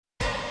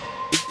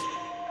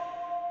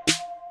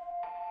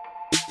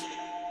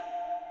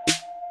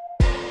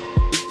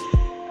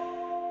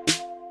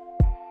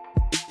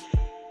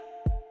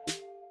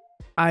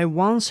I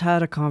once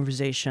had a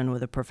conversation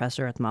with a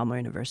professor at Malmo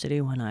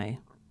University when I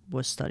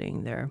was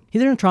studying there. He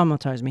didn't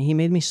traumatize me. He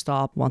made me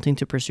stop wanting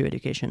to pursue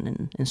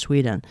education in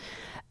Sweden.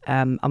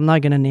 I'm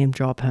not going to name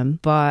drop him,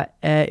 but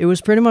it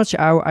was pretty much,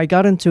 I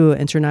got into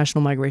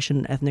international migration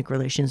and ethnic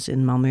relations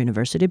in Malmo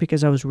University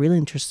because I was really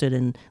interested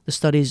in the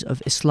studies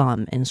of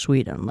Islam in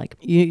Sweden. Like,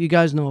 you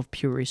guys know of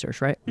Pew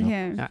Research, right? No.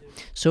 Yeah.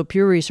 So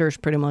Pew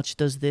Research pretty much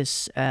does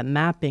this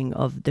mapping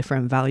of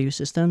different value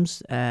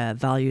systems,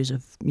 values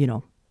of,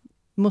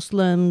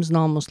 Muslims,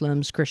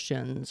 non-Muslims,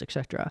 Christians,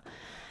 etc.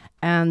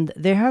 And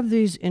they have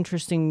these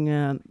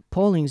interesting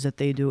pollings that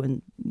they do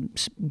in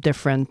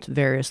different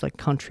various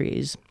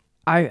countries.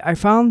 I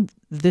found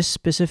this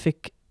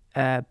specific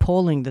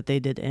polling that they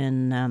did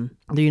in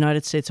the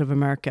United States of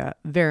America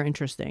very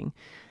interesting.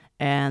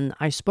 And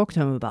I spoke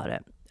to him about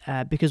it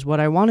because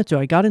what I wanted to,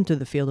 I got into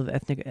the field of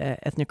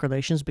ethnic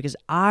relations because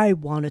I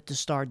wanted to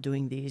start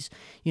doing these,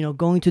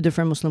 going to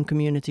different Muslim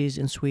communities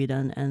in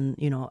Sweden and,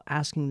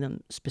 asking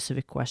them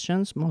specific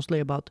questions, mostly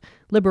about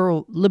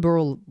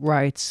liberal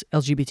rights,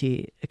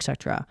 LGBT,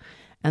 etc.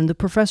 And the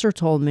professor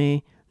told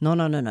me,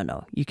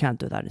 no, you can't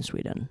do that in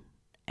Sweden.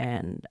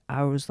 And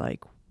I was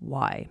like,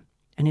 why?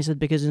 And he said,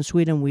 because in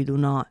Sweden, we do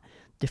not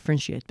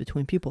differentiate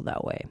between people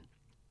that way.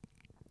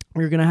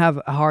 You're going to have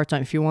a hard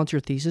time. If you want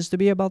your thesis to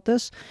be about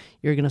this,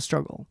 you're going to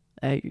struggle.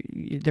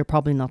 They're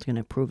probably not going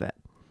to approve it.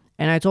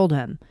 And I told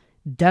him,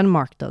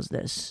 Denmark does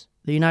this.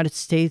 The United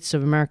States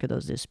of America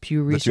does this.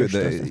 Pew Research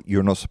does this.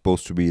 You're not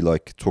supposed to be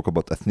talk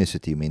about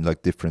ethnicity. I mean,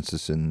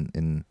 differences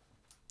in...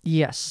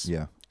 Yes.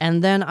 Yeah.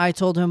 And then I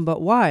told him,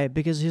 but why?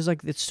 Because he's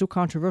like, it's too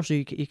controversial.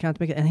 You can't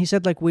make it. And he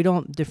said, we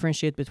don't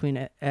differentiate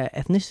between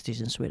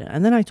ethnicities in Sweden.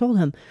 And then I told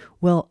him,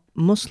 well,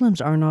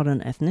 Muslims are not an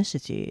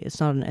ethnicity.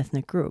 It's not an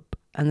ethnic group.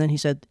 And then he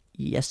said,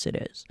 yes, it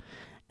is.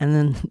 And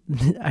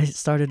then I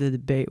started a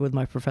debate with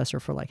my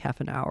professor for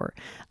half an hour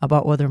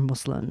about whether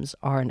Muslims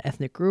are an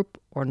ethnic group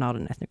or not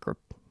an ethnic group.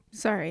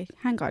 Sorry,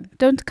 hang on.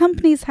 Don't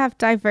companies have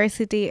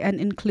diversity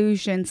and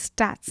inclusion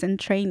stats and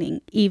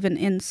training even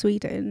in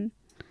Sweden?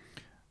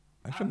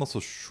 Actually, I'm not so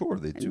sure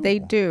they do. They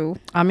do.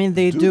 I mean,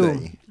 they do.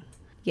 They?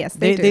 Yes,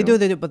 they do.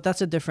 They do, but that's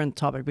a different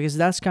topic because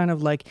that's kind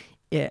of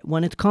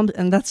when it comes,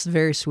 and that's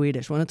very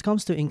Swedish, when it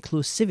comes to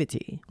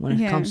inclusivity, when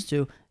it comes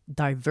to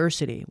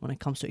diversity, when it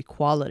comes to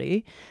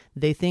equality,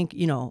 they think,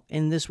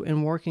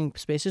 in working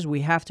spaces,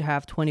 we have to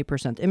have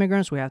 20%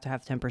 immigrants, we have to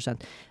have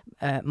 10%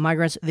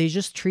 migrants. They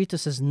just treat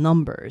us as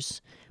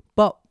numbers.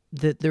 But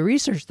the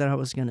research that I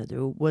was going to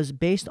do was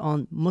based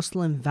on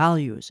Muslim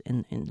values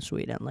in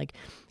Sweden,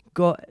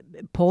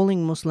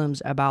 polling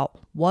Muslims about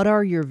what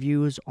are your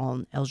views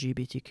on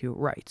LGBTQ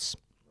rights?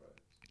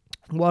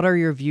 What are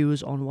your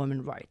views on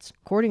women's rights?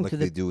 According to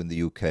they do in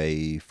the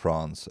UK,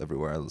 France,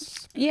 everywhere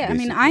else. Yeah,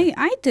 basically. I mean,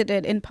 I did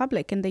it in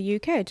public in the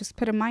UK. Just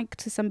put a mic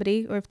to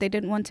somebody, or if they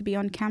didn't want to be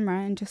on camera,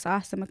 and just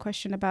ask them a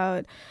question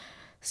about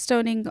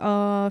stoning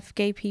of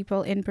gay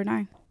people in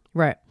Brunei.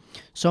 Right.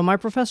 So my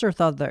professor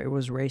thought that it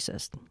was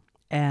racist.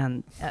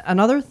 And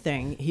another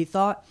thing, he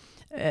thought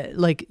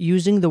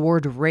using the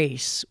word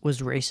race was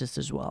racist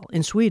as well.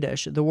 In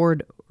Swedish, the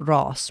word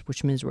ras,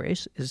 which means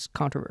race, is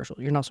controversial.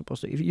 You're not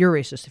supposed to. You're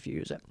racist if you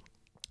use it.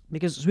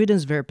 Because Sweden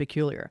is very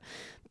peculiar.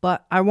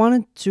 But I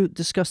wanted to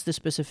discuss this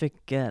specific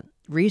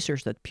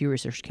research that Pew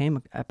Research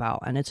came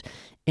about. And it's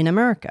in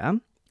America.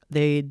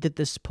 They did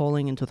this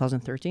polling in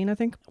 2013, I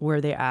think,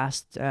 where they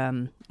asked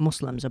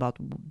Muslims about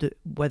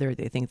whether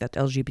they think that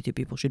LGBT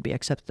people should be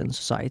accepted in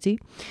society.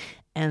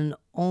 And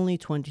only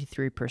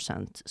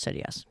 23% said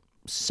yes.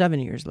 7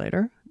 years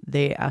later,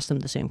 they asked them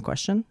the same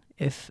question,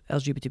 if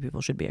LGBT people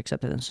should be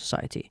accepted in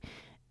society.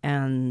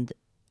 And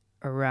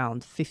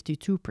around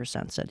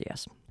 52% said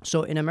yes.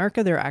 So in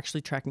America, they're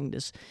actually tracking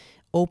this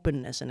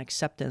openness and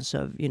acceptance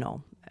of,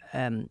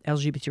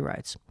 LGBT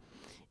rights.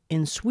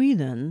 In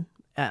Sweden,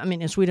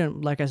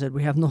 like I said,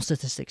 we have no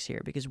statistics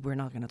here because we're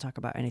not going to talk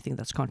about anything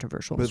that's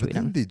controversial in Sweden.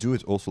 But didn't they do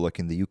it also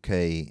in the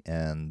UK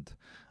and...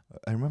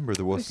 I remember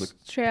there was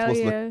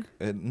Australia.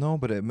 No,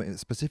 but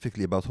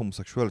specifically about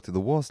homosexuality, there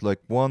was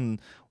one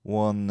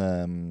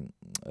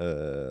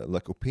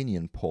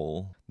opinion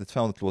poll that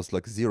found it was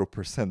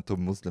 0% of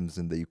Muslims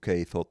in the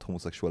UK thought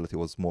homosexuality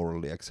was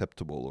morally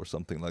acceptable or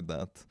something like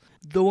that.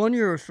 The one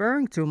you're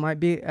referring to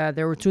might be,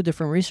 there were two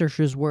different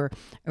researchers where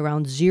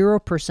around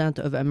 0%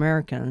 of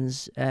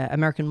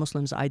American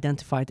Muslims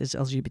identified as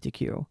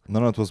LGBTQ.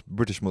 No, it was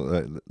British.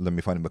 Let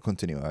me find it, but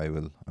continue. I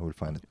will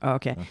find it.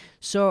 Okay.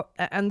 So,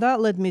 and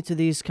that led me to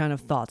these kind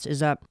of thoughts, is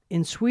that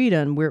in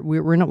Sweden,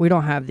 we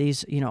don't have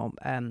these,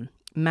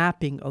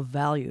 mapping of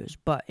values,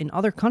 but in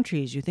other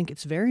countries, you think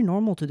it's very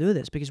normal to do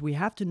this because we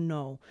have to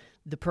know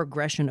the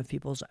progression of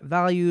people's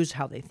values,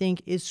 how they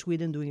think. Is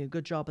Sweden doing a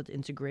good job at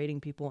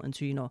integrating people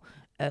into,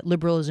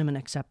 liberalism and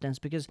acceptance?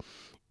 Because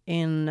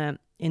in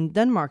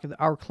Denmark,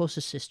 our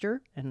closest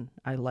sister, and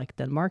I like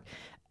Denmark,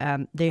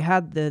 they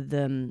had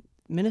the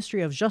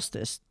Ministry of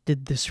Justice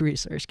did this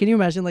research. Can you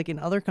imagine, in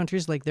other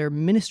countries, their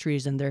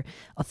ministries and their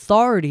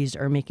authorities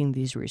are making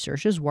these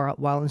researches,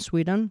 while in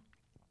Sweden,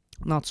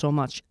 not so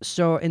much.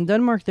 So in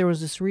Denmark, there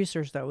was this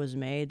research that was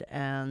made,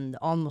 and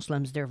on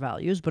Muslims, their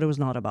values, but it was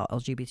not about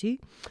LGBT.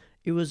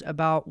 It was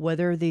about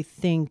whether they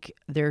think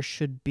there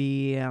should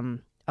be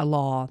a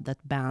law that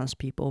bans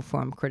people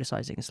from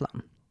criticizing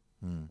Islam.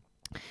 Mm.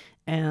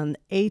 And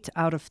 8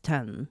 out of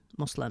 10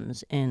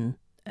 Muslims in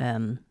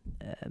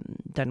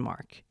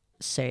Denmark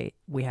say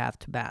we have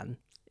to ban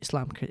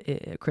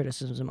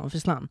criticism of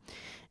Islam.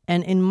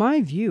 And in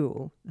my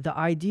view, the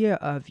idea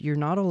of you're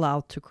not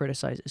allowed to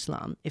criticize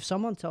Islam, if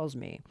someone tells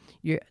me,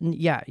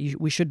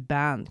 we should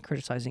ban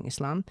criticizing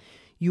Islam,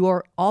 you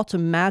are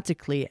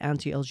automatically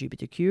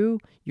anti-LGBTQ,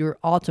 you're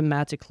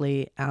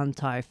automatically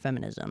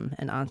anti-feminism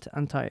and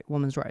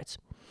anti-women's rights.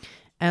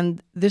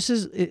 And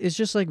it's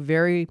just like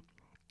very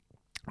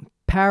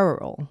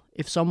parallel.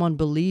 If someone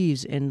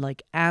believes in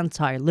like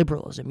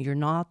anti-liberalism, you're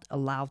not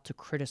allowed to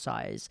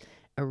criticize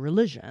a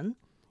religion.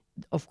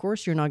 Of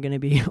course, you're not going to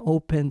be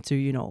open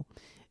to,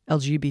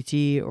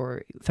 LGBT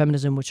or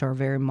feminism, which are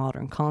very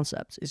modern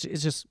concepts.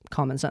 It's just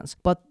common sense.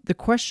 But the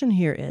question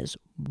here is,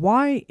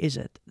 why is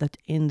it that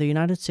in the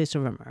United States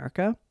of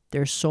America,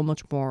 there's so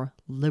much more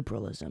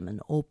liberalism and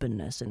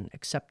openness and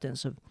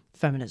acceptance of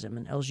feminism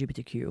and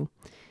LGBTQ,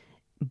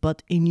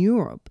 but in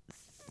Europe,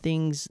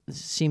 things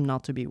seem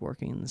not to be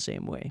working in the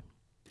same way?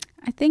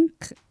 I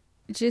think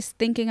just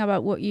thinking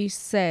about what you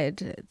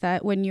said,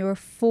 that when you're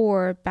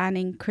for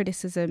banning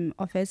criticism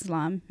of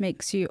Islam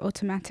makes you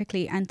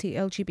automatically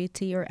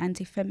anti-LGBT or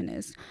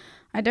anti-feminist.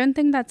 I don't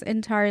think that's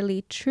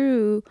entirely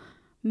true,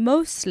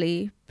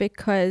 mostly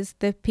because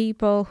the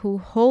people who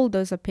hold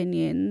those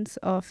opinions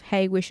of,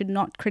 hey, we should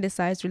not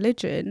criticize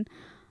religion,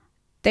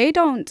 they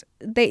don't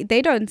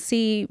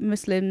see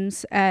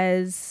Muslims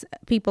as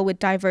people with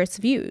diverse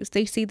views.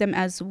 They see them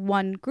as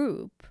one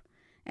group,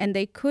 and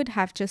they could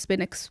have just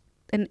been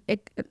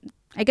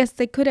I guess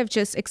they could have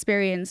just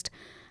experienced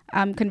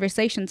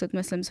conversations with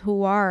Muslims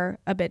who are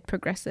a bit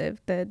progressive,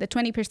 the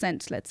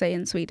 20%, let's say,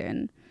 in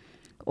Sweden,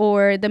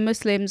 or the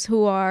Muslims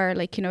who are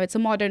like, it's a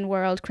modern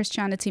world,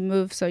 Christianity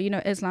moves, so,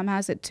 Islam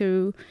has it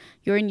too.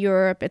 You're in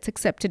Europe, it's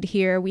accepted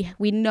here.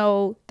 We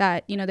know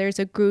that, there's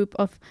a group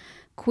of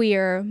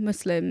queer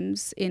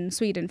Muslims in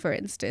Sweden, for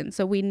instance.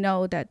 So we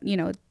know that,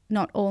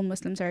 not all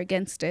Muslims are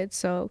against it.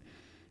 So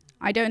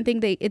I don't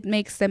think it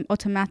makes them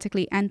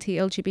automatically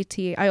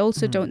anti-LGBT. I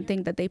also don't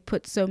think that they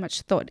put so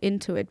much thought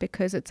into it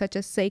because it's such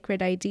a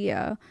sacred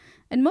idea.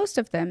 And most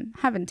of them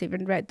haven't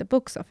even read the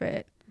books of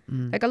it.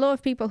 Like a lot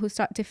of people who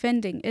start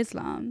defending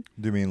Islam.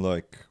 Do you mean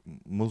like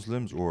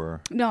Muslims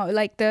or? No,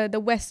 like the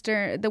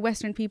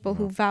Western people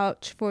who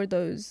vouch for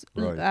those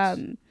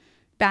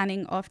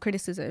banning of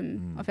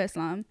criticism of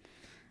Islam.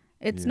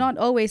 It's not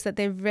always that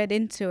they've read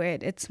into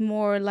it. It's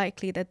more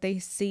likely that they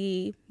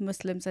see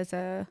Muslims as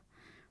a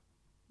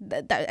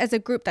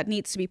group that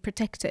needs to be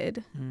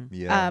protected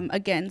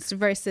against,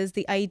 versus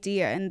the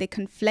idea, and they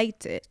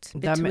conflate it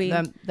between.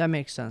 That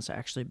makes sense,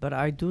 actually. But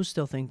I do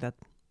still think that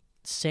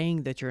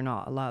saying that you're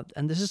not allowed,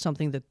 and this is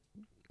something that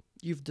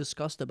you've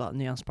discussed about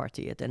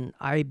Nyans-partiet, and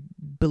I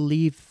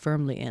believe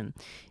firmly in.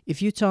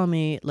 If you tell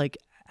me, like,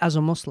 as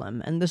a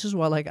Muslim, and this is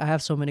why, like, I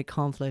have so many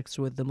conflicts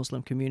with the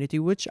Muslim community,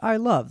 which I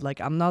love.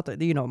 Like, I'm not,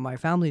 my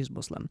family is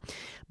Muslim,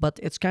 but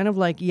it's kind of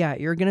like,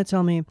 you're going to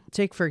tell me,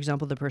 take, for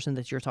example, the person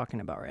that you're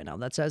talking about right now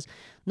that says,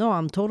 no,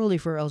 I'm totally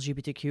for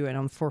LGBTQ and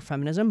I'm for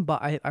feminism,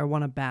 but I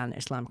want to ban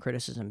Islam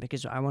criticism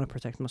because I want to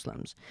protect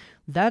Muslims.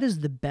 That is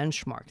the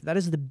benchmark. That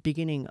is the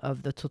beginning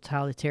of the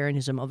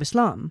totalitarianism of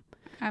Islam.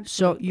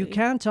 Absolutely. So you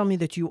can't tell me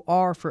that you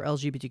are for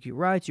LGBTQ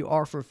rights, you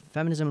are for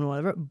feminism and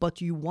whatever, but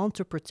you want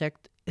to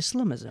protect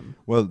Islamism.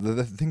 Well,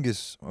 the thing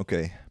is,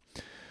 okay,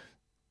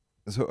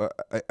 so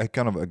I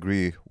kind of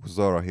agree with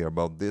Zara here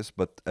about this,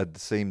 but at the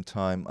same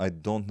time, I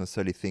don't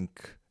necessarily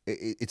think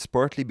it's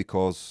partly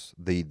because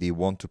they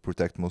want to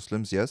protect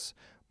Muslims, yes,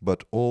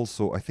 but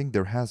also I think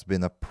there has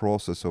been a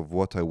process of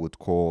what I would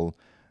call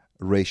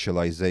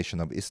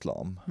racialization of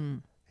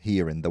Islam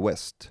here in the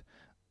West.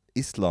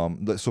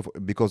 Islam, so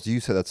because you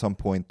said at some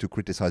point to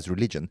criticize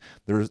religion,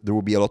 there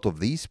will be a lot of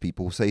these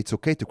people who say it's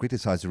okay to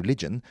criticize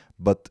religion,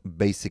 but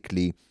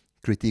basically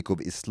critique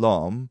of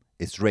Islam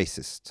is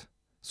racist.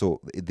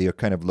 So they're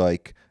kind of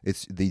like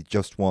they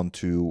just want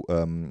to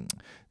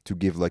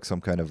give like some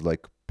kind of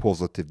like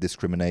positive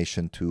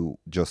discrimination to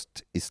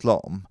just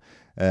Islam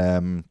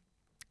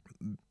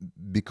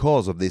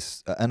because of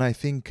this, and I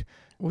think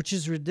which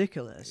is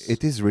ridiculous.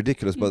 It is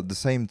ridiculous, but at the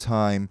same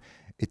time,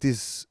 it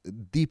is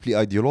deeply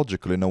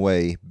ideological in a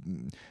way,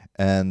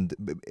 and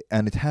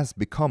it has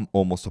become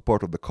almost a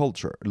part of the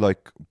culture.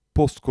 Like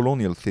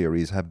post-colonial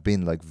theories have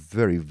been like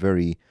very,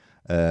 very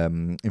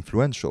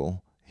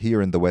influential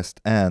here in the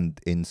West and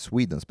in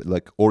Sweden.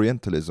 Like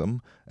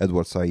Orientalism,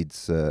 Edward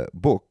Said's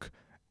book,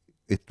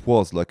 it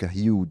was like a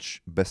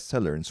huge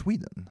bestseller in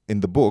Sweden. In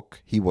the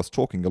book, he was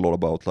talking a lot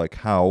about like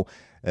how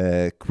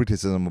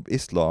criticism of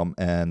Islam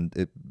and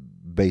it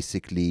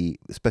basically,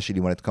 especially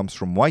when it comes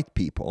from white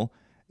people,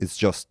 it's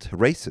just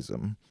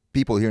racism.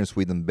 People here in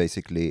Sweden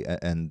basically,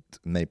 and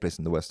many places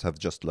in the West, have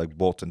just like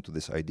bought into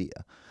this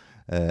idea.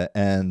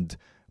 And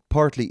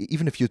partly,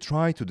 even if you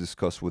try to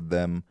discuss with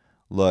them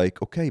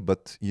like, okay,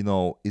 but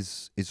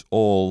is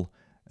all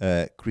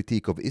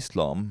critique of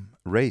Islam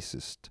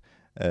racist,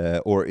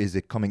 or is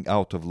it coming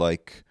out of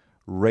like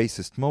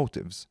racist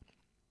motives?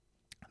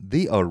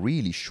 They are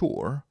really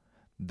sure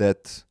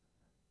that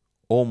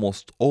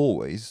almost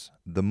always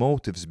the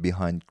motives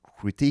behind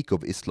critique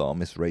of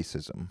Islam is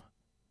racism.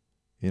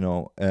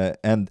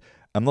 And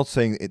I'm not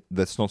saying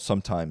that's not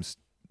sometimes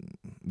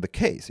the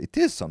case. It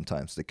is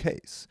sometimes the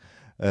case,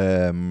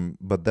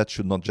 but that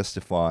should not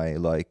justify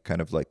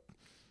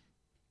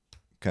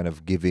kind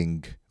of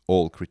giving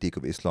all critique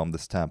of Islam the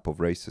stamp of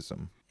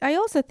racism. I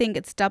also think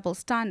it's double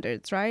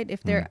standards, right?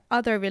 If there are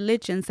other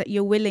religions that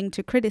you're willing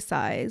to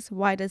criticize,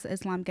 why does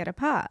Islam get a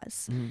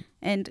pass?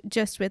 And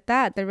just with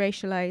that, the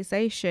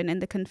racialization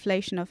and the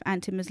conflation of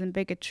anti-Muslim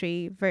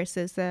bigotry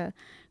versus the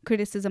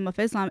criticism of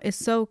Islam is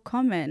so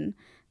common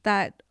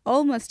that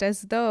almost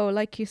as though,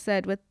 like you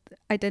said, with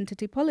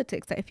identity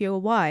politics, that if you're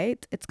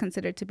white, it's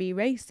considered to be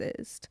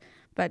racist.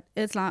 But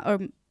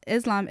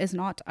Islam is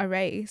not a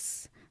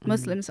race.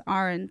 Muslims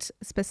aren't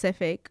a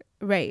specific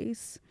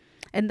race.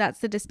 And that's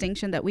the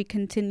distinction that we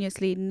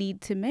continuously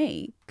need to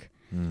make.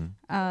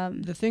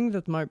 The thing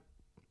that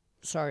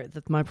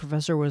my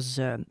professor was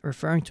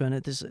referring to, and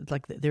it is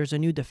like there's a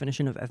new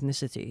definition of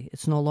ethnicity.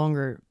 It's no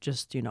longer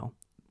just in a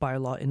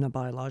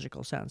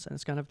biological sense, and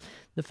it's kind of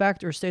the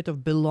fact or state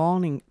of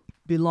belonging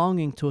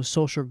to a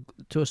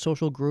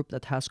social group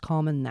that has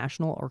common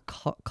national or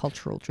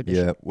cultural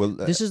tradition. Yeah, well,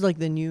 this is like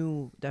the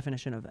new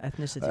definition of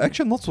ethnicity.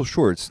 Actually, I'm not so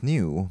sure it's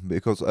new,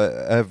 because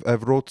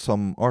I've wrote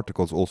some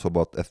articles also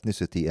about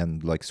ethnicity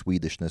and like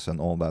Swedishness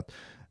and all that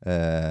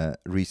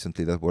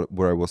recently,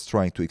 where I was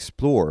trying to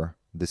explore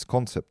this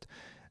concept.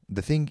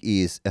 The thing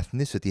is,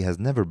 ethnicity has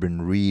never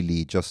been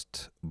really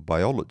just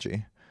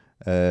biology.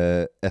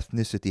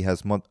 Ethnicity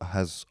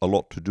has a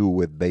lot to do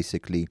with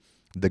basically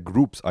the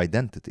group's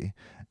identity.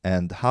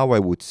 And how I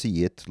would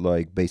see it,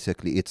 like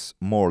basically it's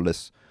more or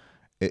less,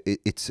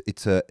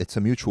 it's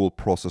a mutual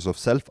process of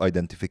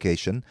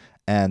self-identification,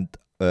 and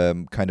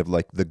kind of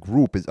like the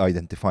group is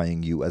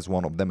identifying you as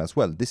one of them as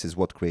well. This is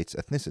what creates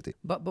ethnicity.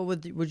 But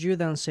would you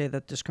then say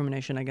that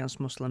discrimination against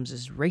Muslims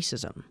is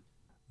racism?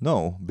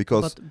 No,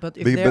 because but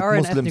if they are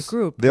Muslims, an ethnic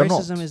group,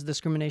 racism is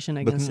discrimination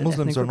against but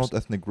Muslims are ethnic not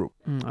ethnic group.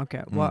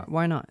 Okay,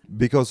 why not?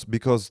 Because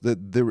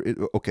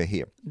okay,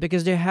 here.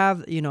 Because they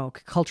have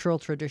cultural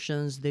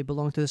traditions, they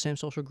belong to the same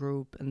social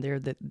group, and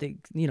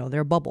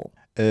they're a bubble.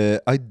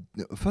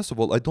 First of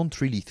all, I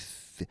don't really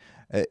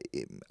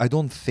I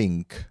don't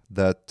think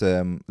that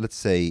let's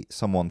say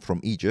someone from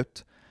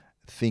Egypt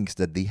thinks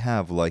that they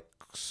have like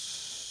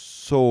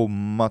so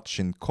much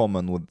in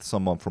common with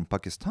someone from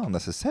Pakistan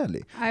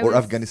necessarily, or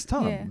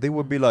Afghanistan. Yeah. They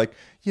would be like,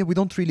 yeah,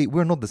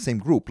 we're not the same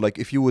group. Like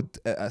if you would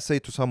say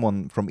to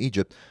someone from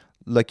Egypt,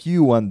 like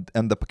you and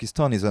the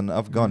Pakistanis and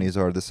Afghanis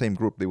are the same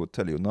group, they would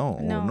tell you, no,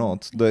 we're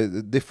not.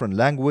 The different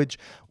language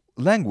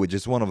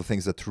is one of the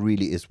things that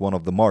really is one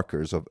of the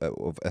markers of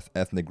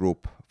ethnic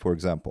group, for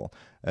example.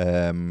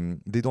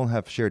 They don't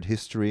have shared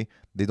history.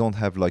 They don't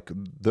have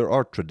there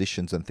are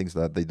traditions and things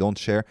that they don't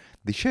share.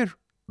 They share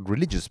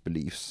religious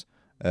beliefs.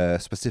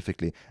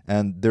 Specifically,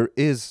 and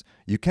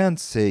you can't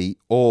say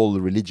all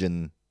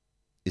religion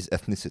is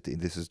ethnicity.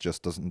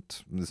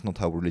 It's not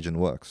how religion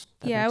works.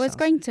 I was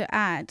going to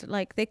add,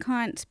 like, they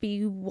can't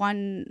be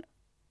one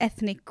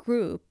ethnic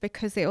group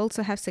because they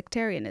also have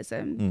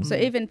sectarianism. So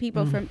even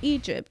people from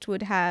Egypt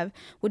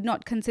would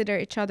not consider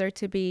each other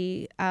to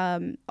be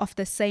of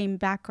the same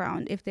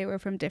background if they were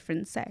from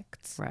different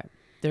sects. Right.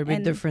 There be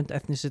different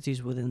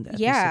ethnicities within the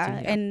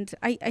ethnicity. And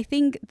I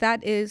think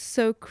that is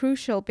so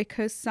crucial,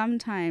 because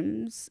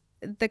sometimes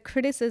the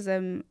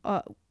criticism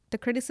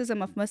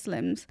of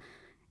Muslims,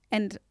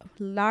 and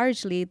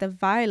largely the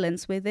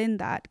violence within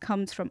that,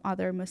 comes from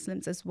other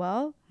Muslims as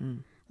well,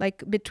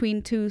 like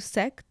between two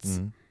sects.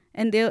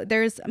 And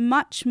there's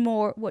much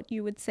more, what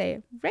you would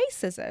say,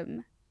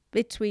 racism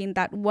between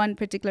that one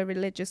particular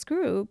religious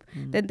group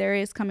than there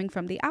is coming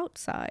from the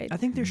outside. I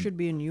think there should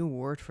be a new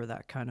word for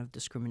that kind of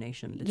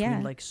discrimination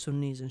between like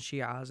Sunnis and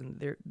Shias,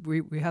 and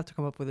we have to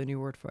come up with a new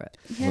word for it.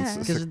 Yeah,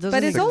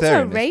 but it's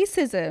also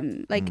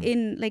racism, like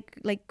in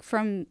like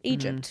from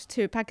Egypt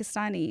to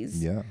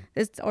Pakistanis,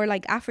 or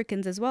like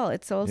Africans as well.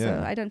 It's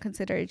also I don't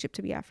consider Egypt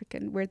to be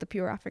African. We're the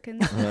pure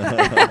Africans.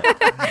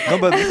 No,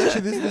 but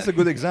actually this is a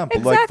good example.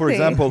 Exactly. Like for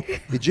example,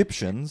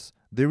 Egyptians,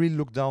 they really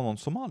look down on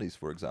Somalis,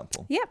 for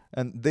example. Yeah.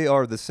 And they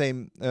are the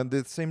same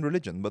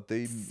religion, but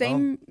they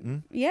same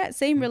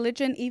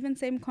religion, even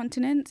same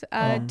continent,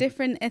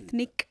 different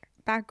ethnic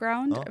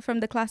background from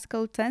the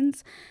classical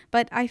sense.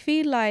 But I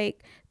feel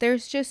like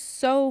there's just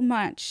so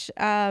much,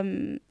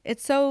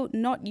 it's so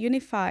not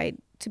unified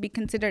to be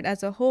considered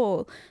as a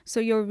whole. So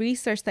your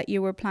research that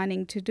you were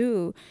planning to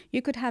do,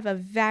 you could have a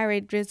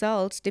varied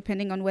result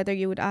depending on whether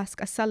you would ask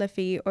a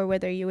Salafi or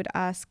whether you would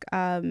ask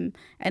an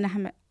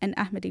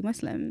Ahmadi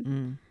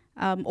Muslim,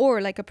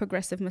 or like a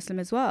progressive Muslim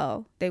as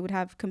well. They would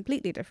have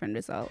completely different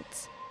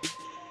results.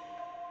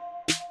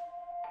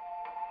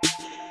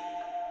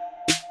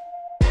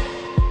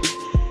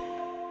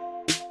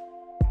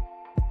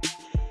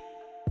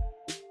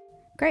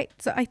 Great.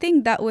 So I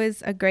think that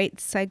was a great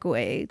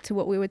segue to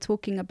what we were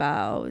talking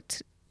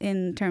about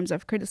in terms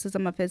of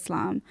criticism of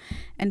Islam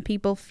and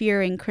people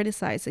fearing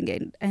criticizing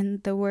it,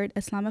 and the word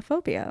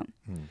Islamophobia.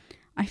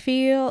 I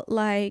feel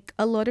like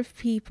a lot of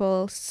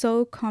people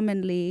so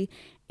commonly,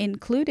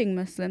 including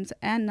Muslims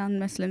and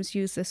non-Muslims,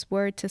 use this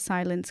word to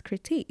silence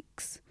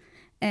critiques.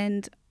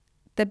 And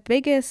the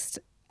biggest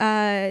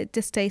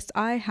distaste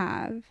I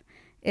have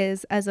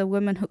is as a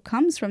woman who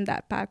comes from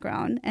that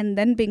background and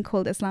then being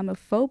called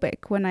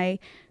Islamophobic when I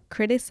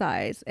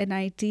criticize an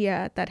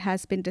idea that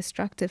has been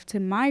destructive to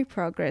my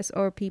progress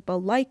or people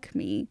like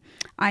me.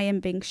 I am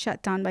being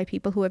shut down by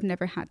people who have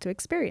never had to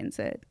experience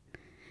it.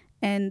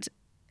 And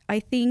I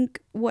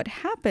think what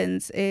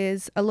happens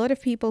is a lot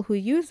of people who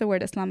use the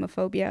word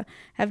Islamophobia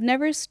have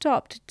never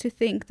stopped to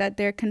think that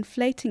they're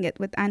conflating it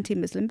with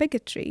anti-Muslim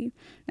bigotry.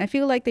 I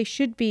feel like they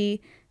should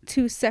be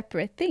two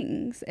separate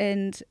things,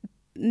 and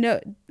no,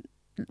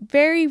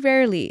 very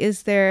rarely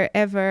is there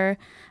ever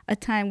a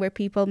time where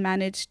people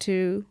manage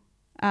to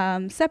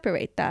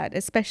separate that,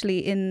 especially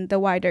in the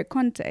wider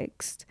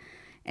context.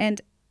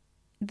 And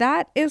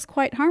that is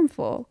quite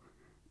harmful,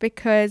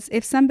 because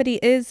if somebody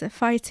is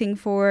fighting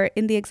for,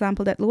 in the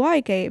example that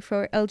Luai gave,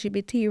 for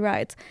LGBT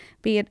rights,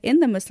 be it in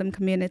the Muslim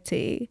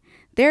community,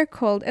 they're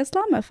called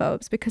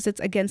Islamophobes because it's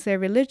against their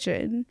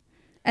religion.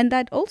 And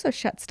that also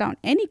shuts down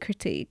any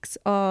critiques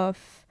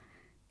of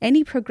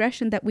any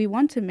progression that we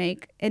want to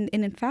make. And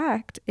in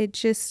fact, it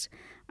just,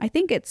 I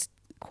think it's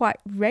quite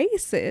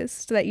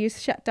racist that you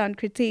shut down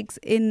critiques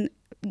in,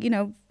 you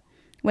know,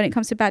 when it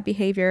comes to bad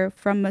behavior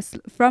from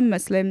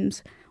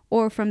Muslims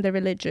or from the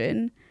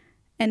religion,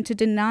 and to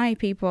deny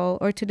people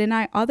or to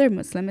deny other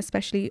Muslims,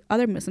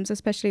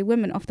 especially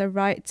women, of the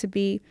right to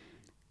be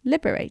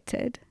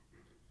liberated,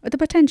 or the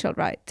potential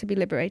right to be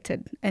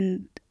liberated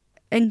and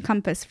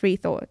encompass free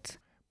thought.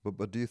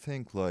 But do you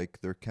think like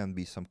there can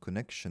be some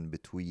connection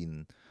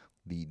between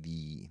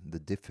the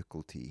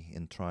difficulty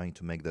in trying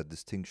to make that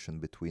distinction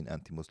between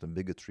anti-Muslim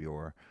bigotry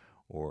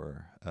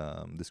or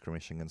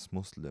discrimination against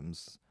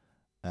Muslims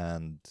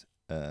and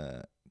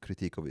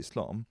critique of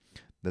Islam,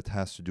 that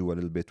has to do a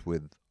little bit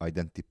with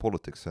identity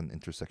politics and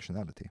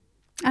intersectionality?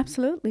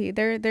 Absolutely.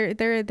 There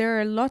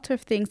are a lot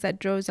of things that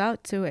draws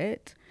out to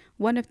it.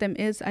 One of them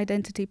is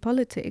identity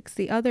politics.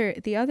 The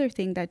other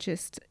thing that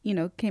just, you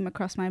know, came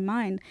across my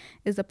mind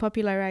is the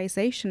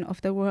popularization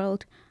of the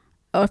word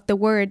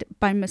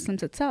by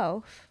Muslims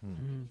itself.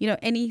 You know,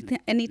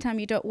 anytime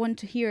you don't want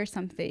to hear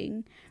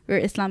something,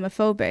 we're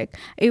Islamophobic.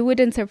 It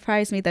wouldn't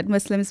surprise me that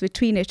Muslims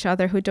between each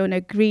other who don't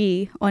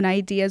agree on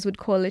ideas would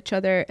call each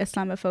other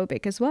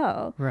Islamophobic as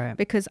well. Right.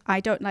 Because I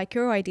don't like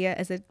your idea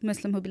as a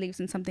Muslim who believes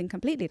in something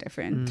completely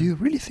different. Do you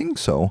really think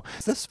so?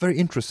 That's very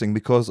interesting,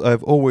 because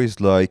I've always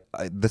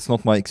that's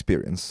not my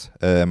experience.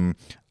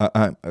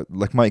 I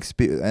like my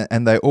experience,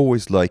 and I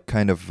always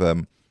kind of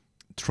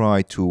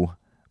try to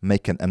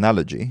make an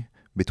analogy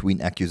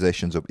between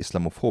accusations of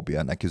Islamophobia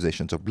and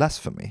accusations of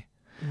blasphemy.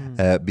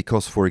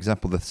 Because, for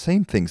example, the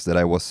same things that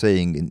I was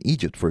saying in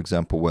Egypt, for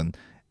example, when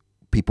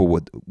people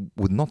would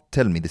not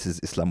tell me this is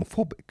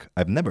Islamophobic.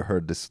 I've never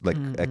heard this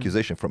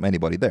accusation from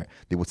anybody there.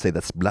 They would say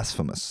that's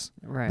blasphemous.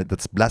 Right.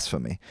 That's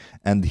blasphemy.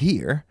 And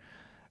here,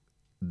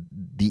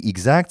 the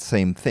exact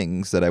same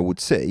things that I would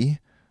say,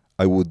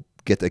 I would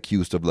get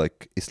accused of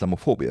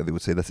Islamophobia. They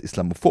would say that's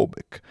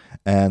Islamophobic.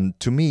 And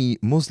to me,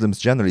 Muslims,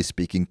 generally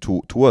speaking,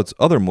 towards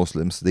other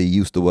Muslims, they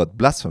use the word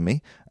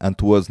blasphemy, and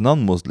towards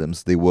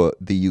non-Muslims, they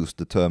use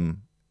the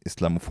term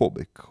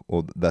Islamophobic,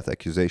 or that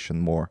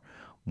accusation more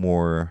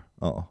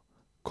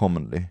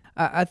commonly.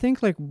 I think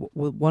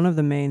one of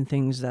the main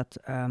things that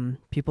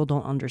people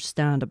don't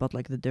understand about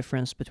the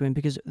difference between,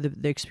 because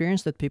the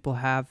experience that people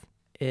have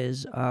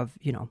is of,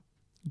 you know,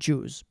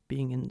 Jews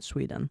being in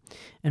Sweden,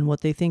 and what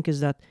they think is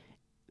that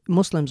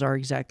Muslims are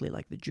exactly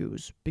like the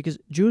Jews, because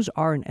Jews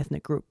are an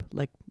ethnic group,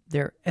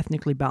 they're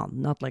ethnically bound,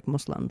 not like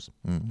Muslims.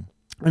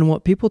 And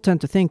what people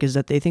tend to think is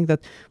that they think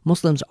that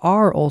Muslims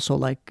are also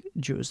like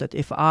Jews, that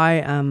if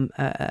I am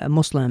a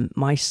Muslim,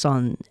 my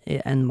son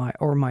and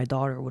my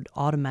daughter would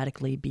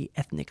automatically be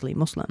ethnically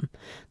Muslim.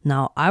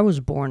 Now, I was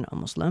born a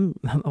Muslim.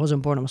 I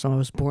wasn't born a Muslim, I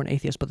was born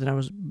atheist, but then I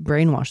was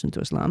brainwashed into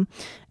Islam.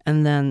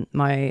 And then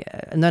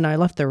I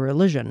left the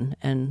religion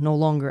and no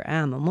longer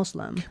am a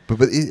Muslim.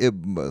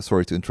 But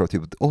sorry to interrupt you,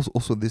 but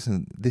also this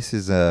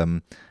is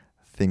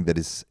thing that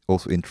is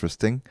also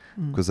interesting,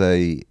 because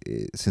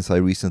since I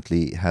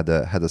recently had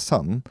a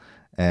son,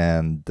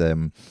 and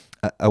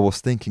I was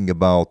thinking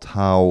about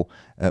how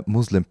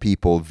Muslim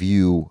people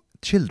view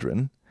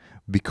children,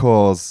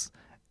 because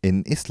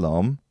in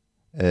Islam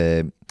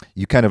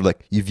you kind of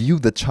you view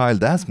the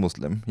child as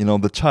Muslim. You know,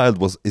 the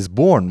child is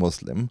born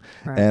Muslim.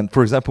 Right. And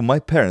for example, my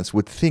parents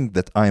would think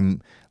that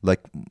I'm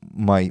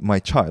my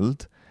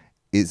child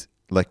is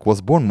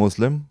was born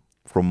Muslim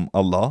from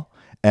Allah,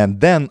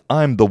 and then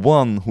I'm the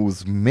one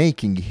who's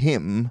making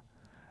him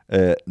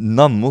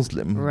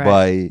non-Muslim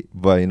Right.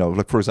 by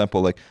like for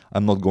example, like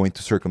I'm not going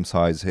to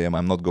circumcise him,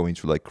 I'm not going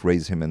to like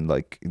raise him in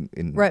like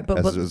in Right,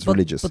 but as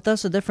religious. but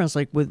that's the difference.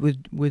 Like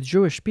with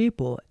Jewish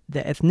people,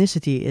 the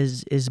ethnicity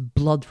is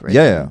blood ridden.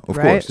 Yeah, of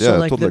right? course. Yeah, so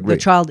like totally the agree.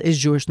 child is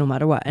Jewish no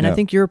matter what. And I Yeah.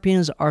 think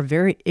Europeans are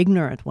very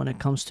ignorant when it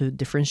comes to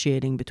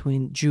differentiating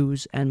between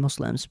Jews and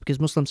Muslims, because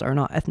Muslims are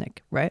not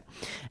ethnic, right?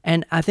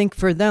 And I think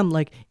for them,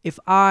 like if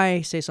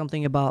I say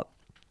something about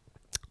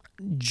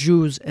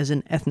Jews as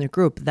an ethnic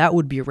group, that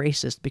would be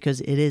racist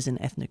because it is an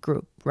ethnic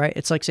group, right?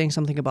 It's like saying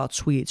something about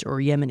Swedes or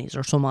Yemenis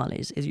or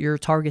Somalis. You're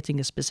targeting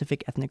a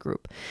specific ethnic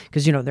group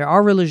because, there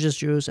are religious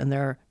Jews and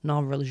there are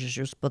non-religious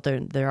Jews, but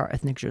there are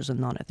ethnic Jews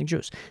and non-ethnic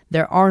Jews.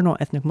 There are no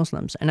ethnic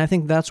Muslims. And I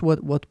think that's what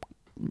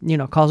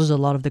causes a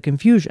lot of the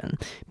confusion.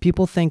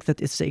 People think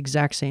that it's the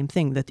exact same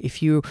thing, that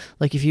if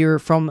you're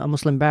from a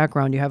Muslim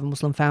background, you have a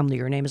Muslim family,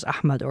 your name is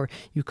Ahmad, or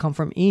you come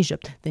from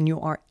Egypt, then you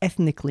are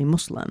ethnically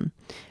Muslim.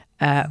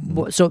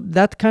 So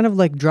that kind of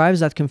like drives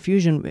that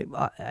confusion,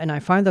 and I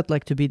find that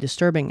like to be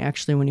disturbing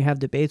actually when you have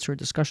debates or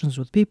discussions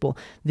with people.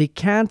 They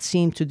can't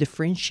seem to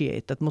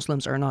differentiate that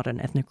Muslims are not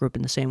an ethnic group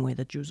in the same way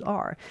that Jews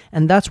are,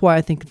 and that's why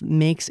I think it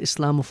makes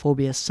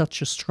Islamophobia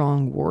such a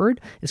strong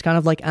word. It's kind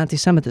of like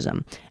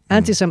anti-Semitism.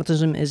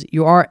 Anti-Semitism is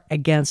you are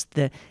against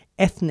the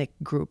ethnic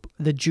group,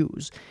 the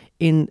Jews.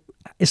 In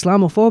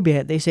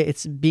Islamophobia, they say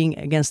it's being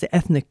against the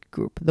ethnic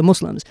group, the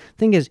Muslims.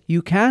 Thing is,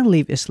 you can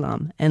leave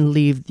Islam and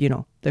leave,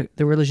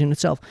 the religion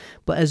itself.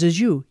 But as a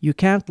Jew, you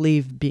can't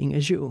leave being a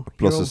Jew.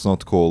 Plus, it's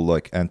not called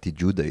like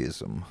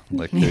anti-Judaism.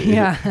 Like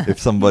Yeah. if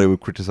somebody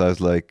would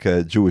criticize like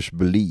Jewish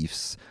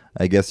beliefs,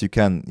 I guess you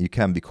can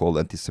be called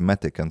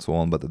anti-Semitic and so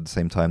on. But at the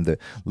same time,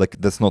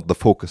 that's not the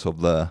focus of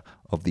the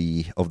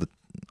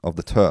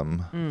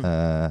term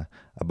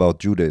about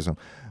Judaism.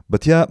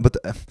 But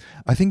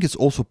I think it's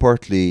also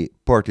partly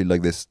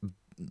like this.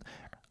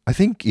 I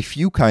think if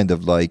you kind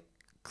of like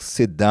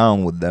sit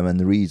down with them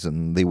and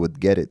reason, they would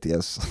get it,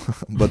 yes.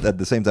 But at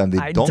the same time,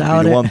 they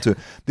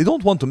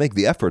don't want to make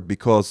the effort,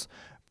 because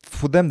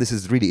for them this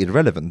is really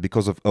irrelevant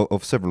because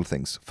of several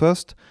things.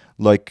 First,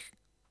 like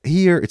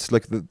here it's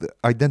like the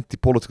identity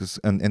politics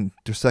and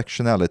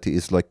intersectionality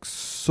is like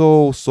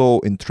so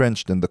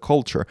entrenched in the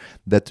culture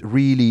that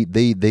really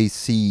they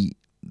see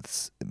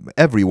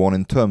everyone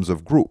in terms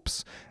of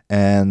groups,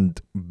 and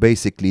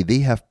basically they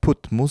have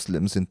put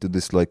Muslims into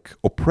this like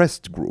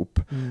oppressed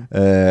group,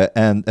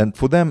 and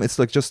for them it's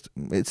like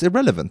it's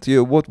irrelevant.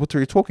 What are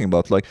you talking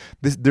about? Like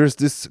there's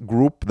this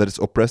group that is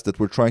oppressed that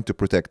we're trying to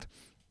protect,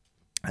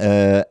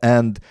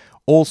 and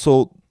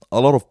also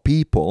a lot of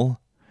people,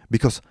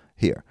 because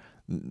here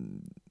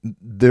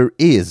there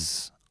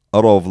is a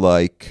lot of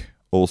like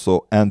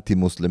also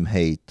anti-Muslim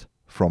hate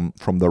from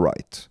the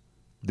right.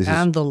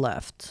 And the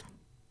left.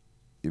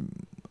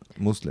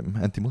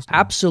 Anti-Muslim.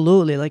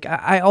 Absolutely. Like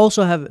I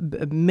also have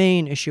a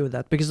main issue with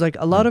that, because like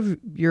a lot of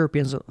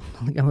Europeans,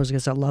 I was gonna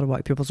say a lot of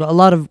white people. So a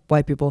lot of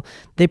white people,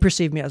 they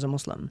perceive me as a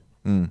Muslim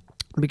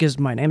because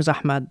my name is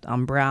Ahmad.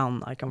 I'm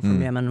brown. I come from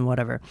Yemen and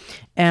whatever.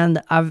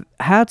 And I've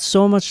had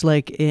so much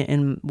like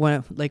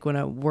when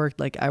I worked,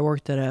 like I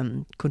worked at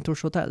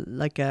Kuntush Hotel,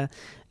 like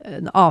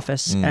an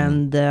office,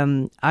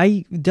 and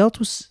I dealt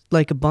with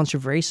like a bunch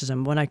of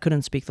racism when I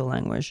couldn't speak the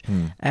language,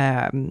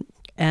 and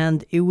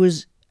it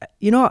was.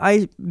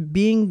 I,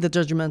 being the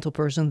judgmental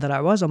person that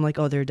I was, I'm like,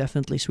 oh, they're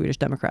definitely Swedish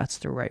Democrats,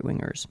 they're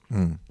right-wingers.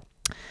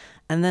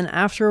 And then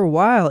after a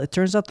while, it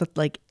turns out that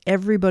like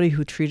everybody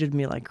who treated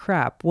me like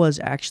crap was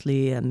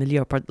actually a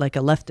like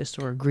a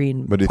leftist or a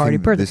Green Party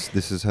person.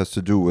 This has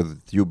to do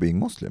with you being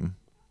Muslim?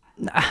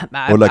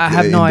 I, or like I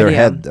have in no their idea.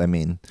 head, I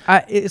mean.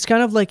 It's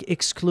kind of like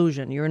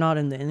exclusion. You're not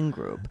in the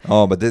in-group.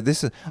 Oh, but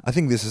I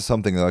think this is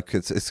something like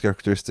it's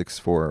characteristics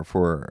for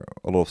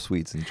a lot of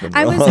Swedes in general.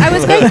 I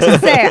was going to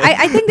say,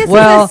 I think this is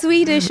a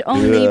Swedish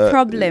only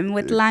problem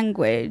with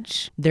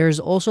language. There's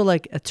also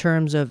like a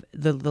terms of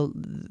the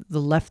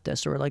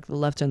leftists, or like the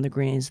left and the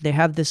Greens. They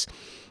have this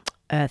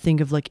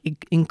thing of like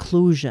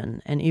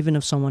inclusion, and even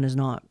if someone is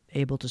not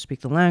able to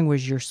speak the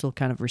language, you're still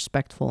kind of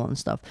respectful and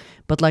stuff.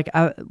 But like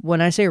when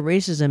I say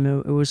racism,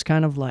 it was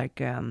kind of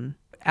like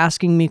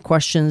asking me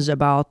questions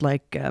about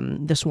like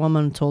this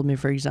woman told me,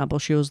 for example,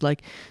 she was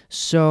like,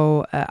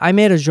 so I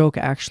made a joke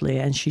actually,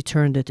 and she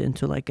turned it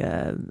into like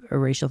a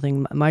racial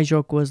thing. My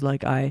joke was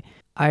like I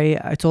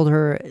told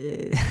her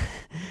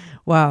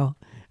wow,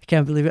 I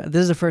can't believe it.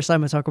 This is the first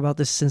time I talk about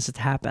this since it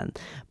happened.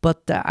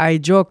 But I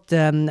joked,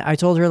 I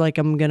told her like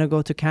I'm going to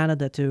go to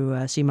Canada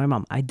to see my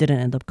mom. I didn't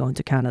end up going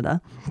to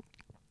Canada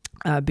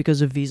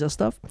because of visa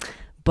stuff.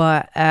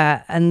 But,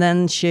 and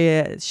then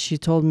she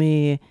told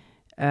me,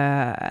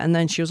 and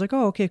then she was like,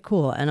 oh, okay,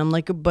 cool. And I'm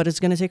like, but it's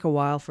going to take a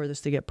while for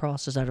this to get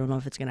processed. I don't know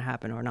if it's going to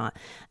happen or not.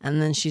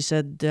 And then she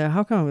said,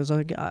 how come? I was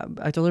like,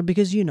 I told her,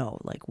 because,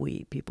 like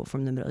we people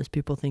from the Middle East,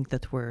 people think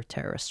that we're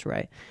terrorists,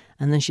 right?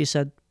 And then she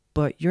said,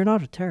 but you're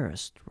not a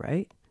terrorist,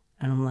 right?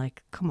 And I'm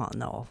like, come on,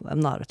 no, I'm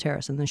not a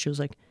terrorist. And then she was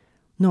like,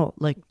 no,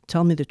 like,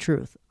 tell me the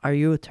truth. Are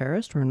you a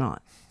terrorist or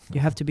not?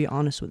 You have to be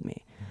honest with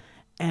me.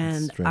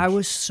 And I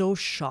was so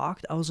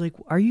shocked. I was like,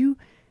 are you,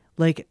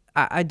 Like,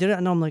 I didn't,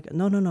 and I'm like,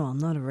 no, I'm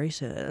not a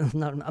racist.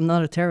 I'm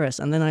not a terrorist.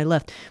 And then I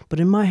left. But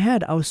in my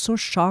head, I was so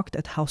shocked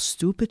at how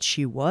stupid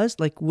she was.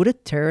 Like, would a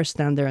terrorist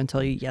stand there and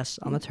tell you, yes,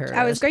 I'm a terrorist?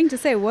 I was going to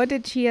say, what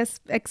did she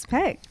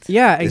expect?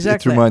 Yeah,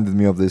 exactly. It reminded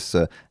me of this.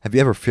 Have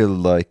you ever filled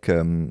like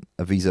a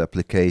visa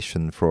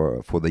application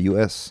for the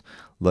US?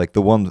 Like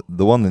the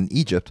one in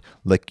Egypt,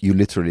 like you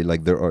literally,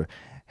 like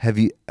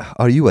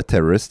are you a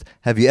terrorist?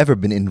 Have you ever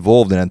been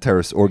involved in a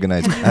terrorist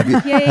organization?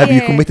 Have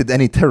you committed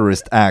any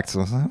terrorist acts?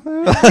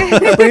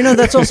 But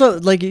that's also,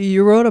 like,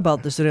 you wrote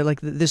about this today, like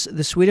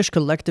the Swedish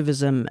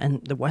collectivism and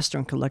the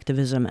Western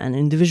collectivism and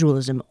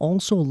individualism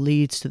also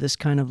leads to this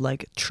kind of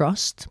like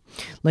trust.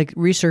 Like,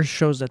 research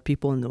shows that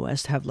people in the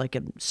West have like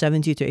a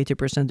 70 to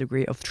 80%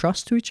 degree of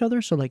trust to each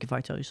other. So like, if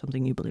I tell you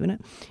something, you believe in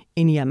it.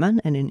 In Yemen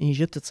and in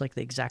Egypt, it's like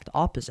the exact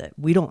opposite.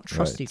 We don't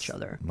trust each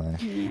other. No.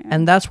 Yeah.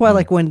 And that's why,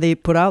 like, when they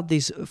put out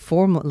these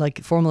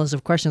formulas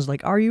of questions,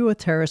 like, are you a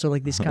terrorist, or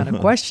like these kind of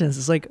questions,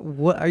 it's like,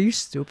 what, are you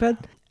stupid?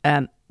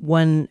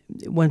 When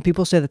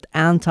people say that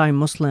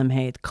anti-Muslim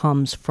hate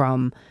comes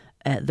from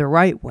the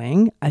right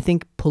wing, I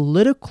think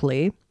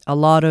politically a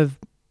lot of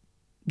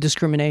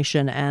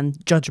discrimination and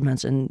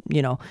judgments and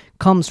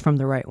comes from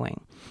the right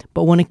wing.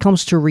 But when it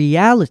comes to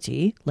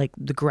reality, like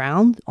the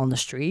ground, on the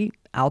street,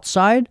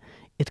 outside,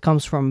 it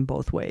comes from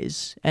both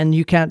ways, and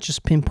you can't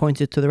just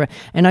pinpoint it to the right.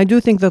 And I do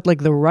think that,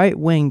 like, the right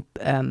wing,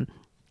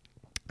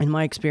 in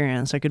my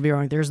experience, I could be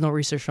wrong, there's no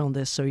research on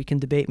this, so you can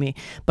debate me,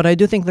 but I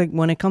do think, like,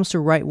 when it comes to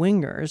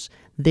right-wingers,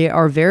 they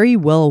are very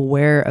well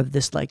aware of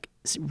this, like,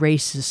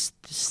 racist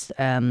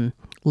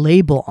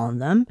label on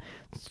them.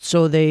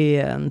 So they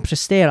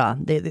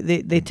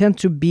they tend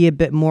to be a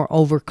bit more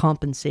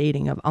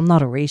overcompensating of, I'm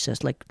not a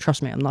racist, like,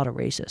 trust me, I'm not a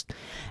racist.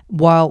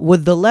 While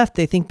with the left,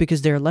 they think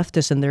because they're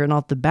leftists and they're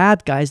not the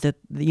bad guys, that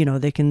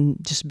they can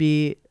just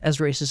be as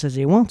racist as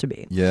they want to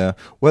be. Yeah,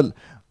 well,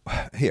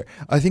 here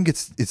I think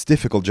it's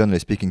difficult, generally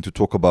speaking, to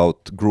talk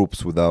about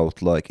groups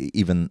without, like,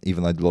 even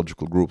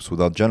ideological groups,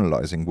 without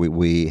generalizing.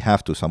 We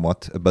have to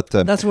somewhat, but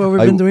that's what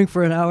we've been doing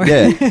for an hour.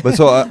 Yeah, but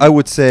so I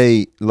would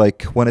say,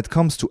 like, when it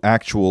comes to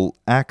actual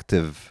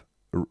active,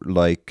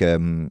 like,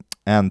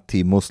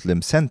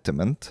 anti-Muslim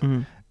sentiment,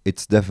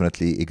 it's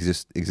definitely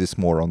exists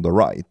more on the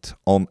right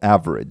on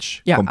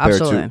average,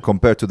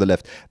 compared to the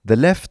left. The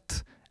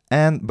left,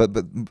 and but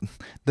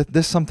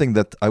there's something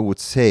that I would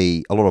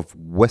say a lot of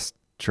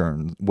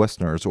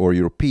Westerners or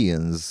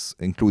Europeans,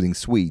 including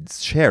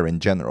Swedes, share in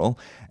general,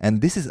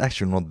 and this is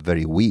actually not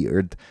very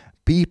weird.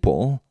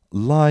 People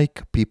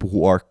like people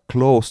who are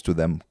close to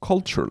them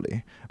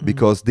culturally,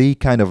 because they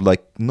kind of,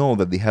 like, know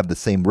that they have the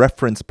same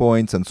reference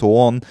points and so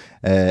on,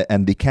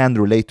 and they can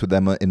relate to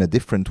them in a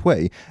different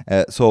way.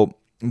 So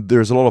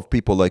there's a lot of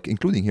people, like,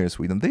 including here in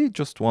Sweden, they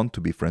just want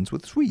to be friends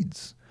with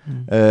Swedes.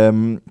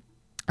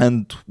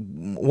 And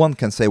one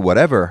can say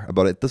whatever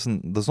about it. Does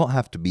not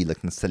have to be,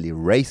 like, necessarily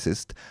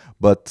racist.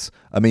 But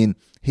I mean,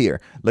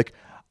 here, like,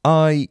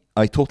 I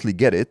totally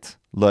get it.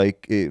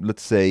 Like,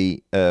 let's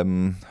say,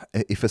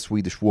 if a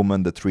Swedish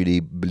woman that really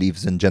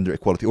believes in gender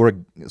equality, or a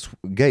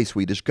gay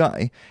Swedish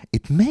guy,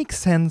 it makes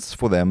sense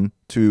for them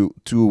to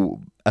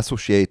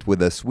associate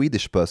with a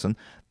Swedish person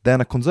than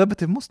a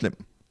conservative Muslim.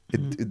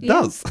 It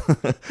does.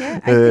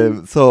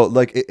 Yeah, so,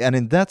 like, and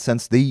in that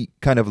sense, they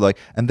kind of, like,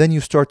 and then you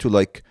start to,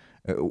 like,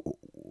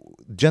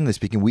 generally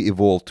speaking, we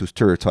evolve to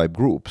stereotype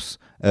groups.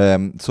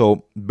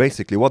 So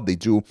basically, what they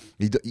do,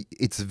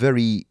 it's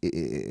very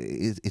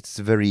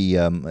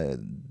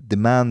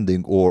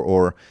demanding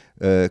or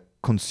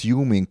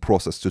consuming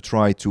process to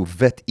try to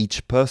vet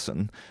each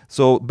person.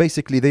 So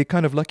basically, they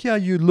kind of, like, yeah,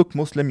 you look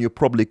Muslim, you're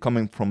probably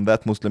coming from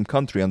that Muslim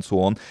country and so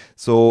on.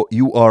 So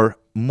you are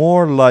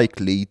more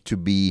likely to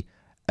be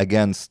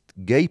against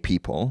gay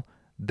people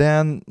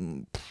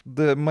than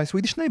my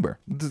Swedish neighbor.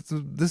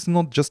 This is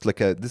not just like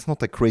this is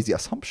not a crazy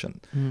assumption.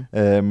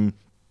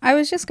 I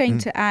was just going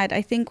to add,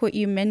 I think what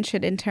you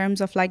mentioned in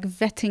terms of, like,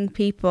 vetting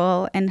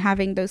people and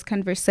having those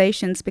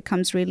conversations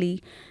becomes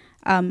really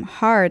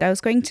hard. I was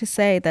going to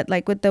say that,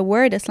 like, with the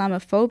word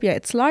Islamophobia,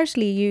 it's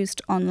largely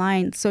used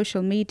online,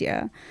 social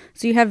media.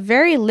 So you have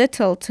very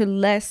little to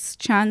less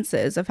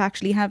chances of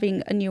actually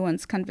having a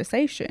nuanced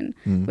conversation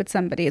with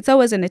somebody. It's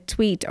always in a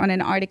tweet, on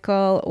an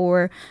article,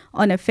 or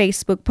on a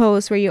Facebook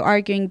post where you're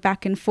arguing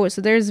back and forth.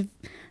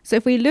 So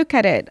if we look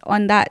at it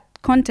on that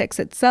context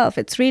itself,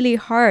 it's really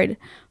hard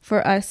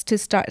for us to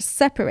start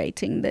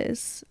separating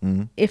this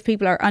if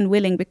people are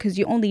unwilling, because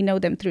you only know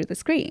them through the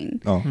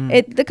screen.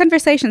 The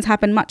conversations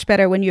happen much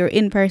better when you're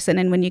in person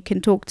and when you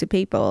can talk to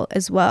people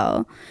as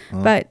well.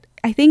 But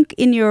I think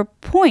in your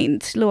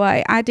point,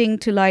 Luai, adding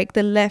to, like,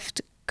 the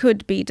left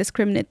could be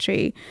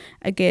discriminatory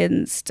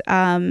against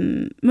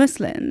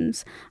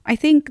Muslims, I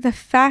think the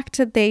fact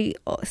that they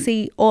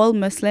see all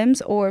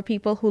Muslims or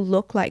people who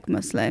look like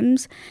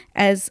Muslims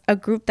as a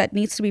group that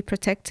needs to be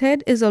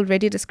protected is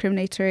already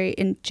discriminatory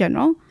in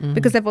general,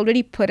 because they've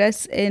already put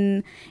us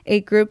in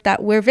a group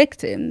that we're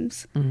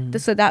victims,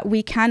 so that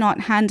we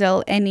cannot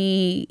handle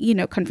any,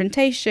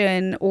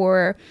 confrontation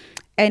or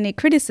any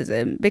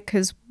criticism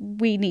because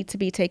we need to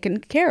be taken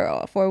care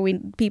of, or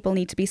people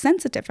need to be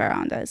sensitive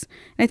around us.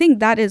 And I think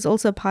that is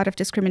also part of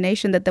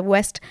discrimination that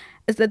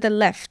the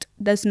left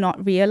does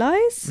not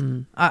realize.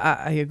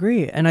 I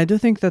agree. And I do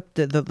think that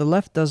the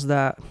left does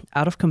that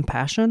out of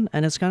compassion.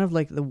 And it's kind of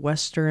like the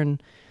Western,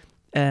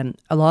 and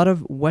a lot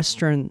of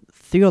Western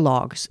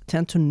theologues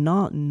tend to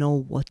not know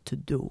what to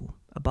do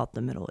about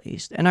the Middle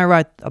East. And I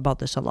write about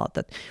this a lot,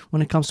 that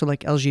when it comes to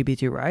like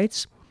LGBT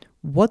rights,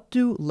 what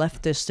do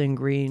leftists and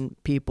green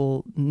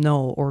people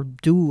know or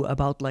do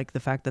about like the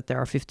fact that there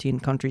are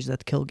 15 countries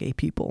that kill gay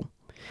people?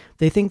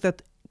 They think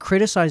that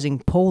criticizing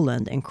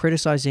Poland and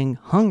criticizing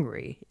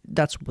Hungary,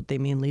 that's what they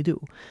mainly do.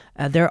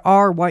 There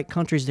are white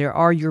countries, there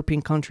are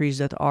European countries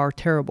that are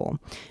terrible.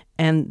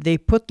 And they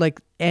put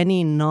like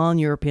any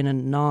non-European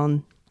and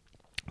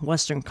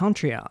non-Western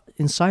country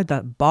inside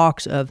that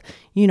box of,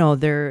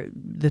 they're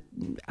the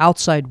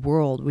outside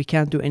world. We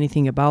can't do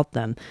anything about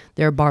them.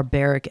 They're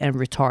barbaric and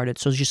retarded,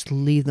 so just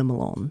leave them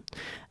alone.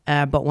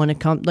 But when it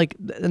comes, like,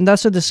 and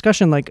that's a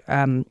discussion, like,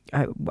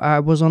 I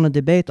was on a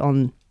debate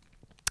on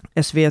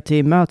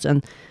SVT Möts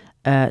and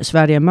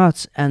Sverige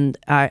Möts, and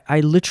I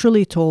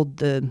literally told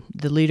the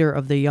leader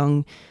of the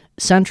young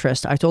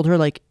centrist, I told her,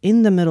 like,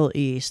 in the Middle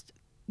East,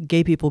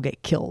 gay people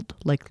get killed,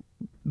 like,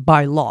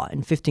 by law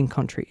in 15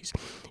 countries.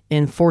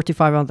 In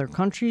 45 other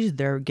countries,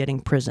 they're getting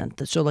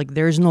prisoned. So, like,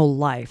 there's no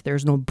life,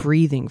 there's no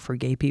breathing for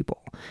gay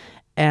people.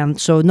 And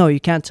so, no, you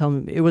can't tell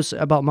me. It was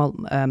about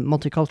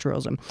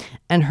multiculturalism.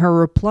 And her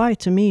reply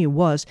to me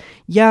was,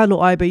 yeah,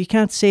 Loai, but you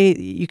can't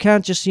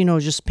just,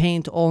 just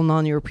paint all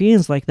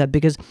non-Europeans like that,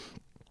 because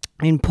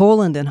in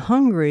Poland and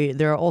Hungary,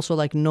 there are also,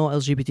 like, no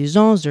LGBT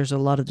zones. There's a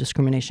lot of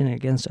discrimination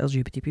against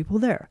LGBT people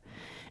there.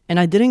 And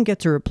I didn't get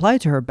to reply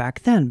to her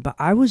back then, but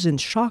I was in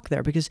shock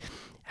there, because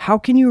how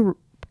can you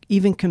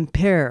even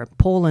compare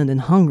Poland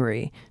and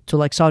Hungary to,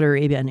 like, Saudi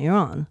Arabia and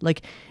Iran?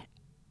 Like,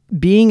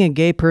 being a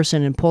gay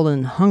person in Poland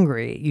and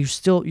Hungary,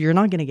 you're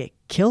not going to get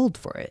killed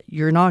for it.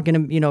 You're not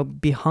going to,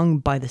 be hung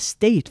by the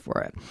state for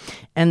it.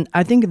 And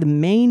I think the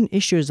main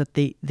issue is that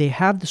they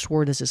have this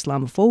word as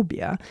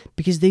Islamophobia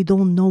because they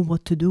don't know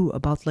what to do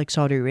about, like,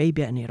 Saudi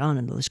Arabia and Iran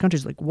and those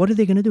countries. Like, what are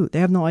they going to do? They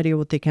have no idea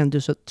what they can do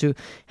to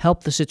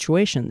help the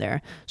situation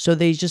there. So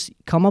they just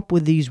come up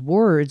with these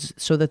words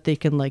so that they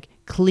can, like,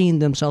 clean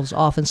themselves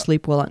off and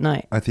sleep well at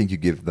night. I think you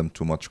give them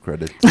too much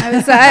credit. I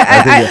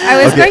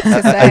was going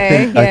to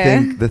say. I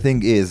think the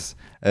thing is,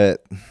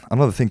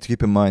 another thing to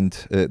keep in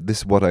mind, this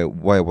is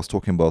why I was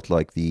talking about,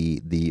 like,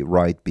 the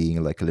right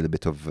being, like, a little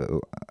bit of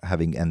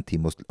having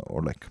anti-Muslim,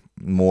 or, like,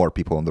 more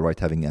people on the right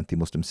having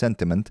anti-Muslim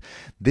sentiment.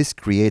 This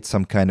creates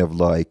some kind of,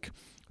 like,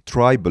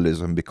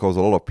 tribalism, because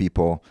a lot of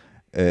people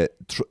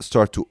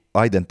start to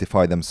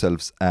identify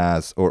themselves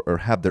as, or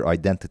have their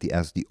identity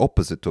as the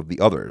opposite of the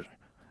other.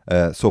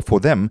 So for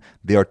them,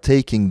 they are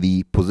taking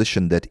the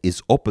position that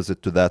is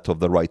opposite to that of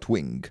the right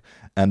wing.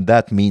 And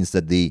that means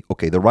that the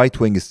right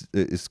wing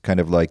is kind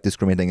of like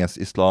discriminating against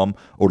Islam,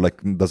 or,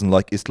 like, doesn't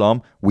like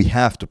Islam. We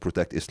have to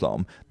protect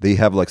Islam. They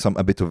have, like,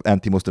 a bit of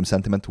anti-Muslim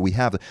sentiment.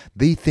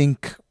 They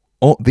think,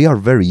 they are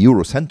very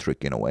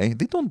Eurocentric in a way.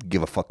 They don't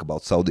give a fuck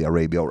about Saudi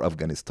Arabia or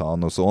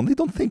Afghanistan or so on. They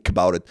don't think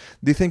about it.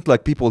 They think,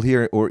 like, people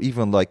here, or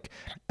even, like,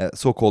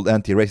 so-called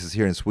anti-racists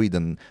here in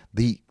Sweden,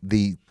 they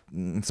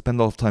spend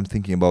a lot of time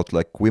thinking about,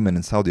 like, women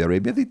in Saudi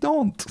Arabia. They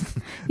don't.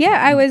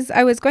 Yeah,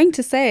 I was going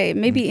to say,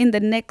 maybe in the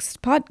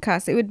next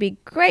podcast, it would be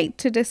great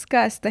to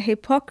discuss the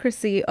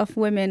hypocrisy of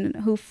women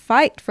who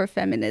fight for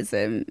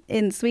feminism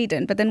in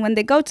Sweden. But then when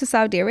they go to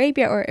Saudi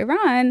Arabia or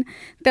Iran,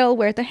 they'll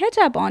wear the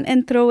hijab on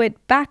and throw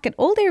it back at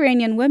all the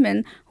Iranian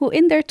women who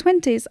in their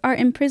 20s are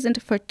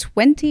imprisoned for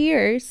 20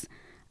 years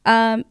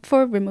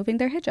for removing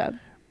their hijab.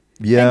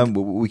 Yeah,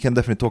 we can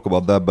definitely talk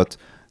about that, but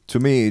to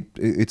me,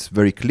 it's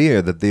very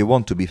clear that they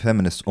want to be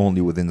feminists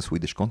only within the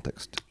Swedish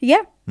context.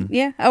 Yeah,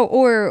 yeah.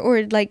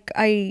 Or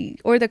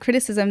the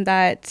criticism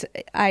that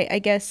I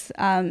guess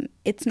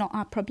it's not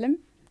our problem.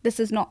 This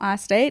is not our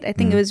state. I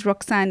think it was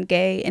Roxane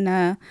Gay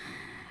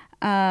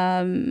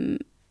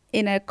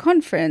in a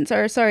conference,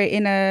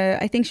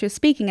 I think she was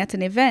speaking at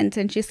an event,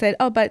 and she said,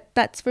 "Oh, but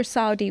that's for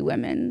Saudi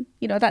women.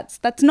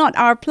 That's not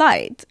our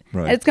plight."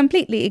 Right. And it's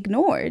completely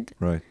ignored.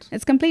 Right.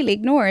 It's completely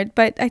ignored.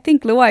 But I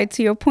think, Luai,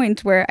 to your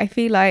point, where I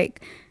feel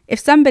like if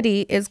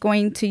somebody is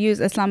going to use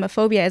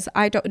Islamophobia as,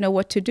 I don't know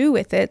what to do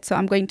with it, so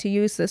I'm going to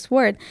use this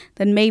word,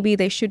 then maybe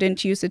they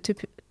shouldn't use it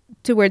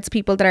towards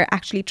people that are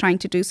actually trying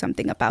to do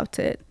something about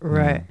it.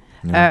 Right.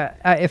 Yeah.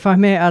 If I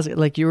may ask,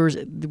 like,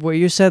 what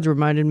you said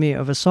reminded me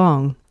of a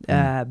song.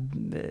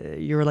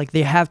 You were like,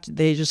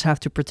 they just have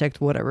to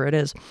protect whatever it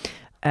is.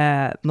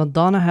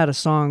 Madonna had a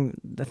song,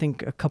 I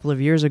think a couple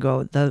of years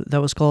ago,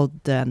 that was called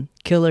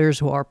 "Killers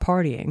Who Are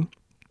Partying,"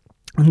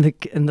 and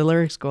the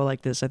lyrics go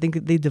like this. I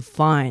think they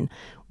define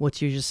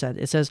what you just said.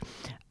 It says,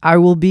 "I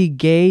will be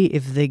gay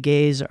if the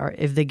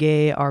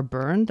gay are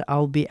burned. I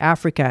will be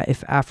Africa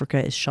if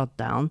Africa is shut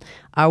down.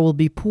 I will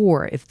be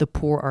poor if the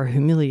poor are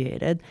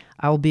humiliated.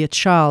 I will be a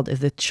child if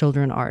the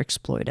children are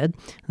exploited."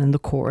 And then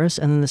the chorus,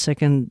 and then the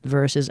second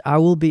verse is, "I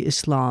will be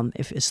Islam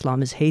if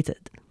Islam is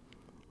hated."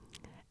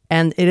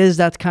 And it is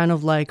that kind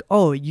of like,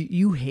 oh,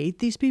 you hate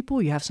these people,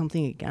 you have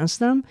something against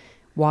them.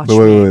 Watch But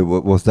me.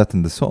 wait, was that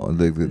in the song?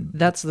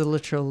 That's the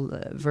literal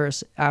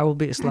verse. I will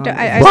be Islam.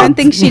 I don't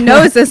think she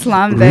knows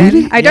Islam then.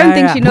 Really? I don't Yeah,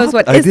 think yeah. she knows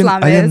what I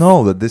Islam didn't is. know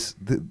that this.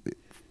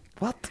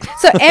 What?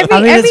 So every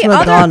I mean, it's every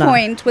other Madonna.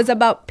 point was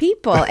about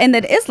people, and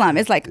that Islam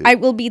is like, I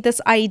will be this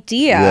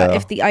idea Yeah,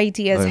 if the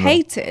idea is I know.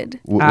 hated.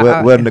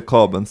 Wear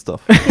niqab and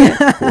stuff.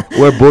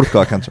 Wear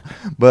burqa kanske.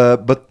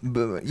 But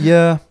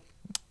yeah.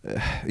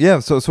 Yeah,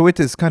 so it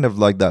is kind of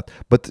like that.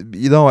 But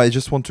I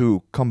just want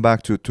to come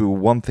back to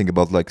one thing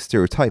about like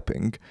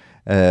stereotyping,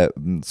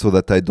 so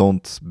that I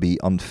don't be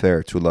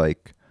unfair to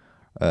like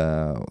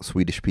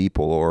Swedish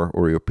people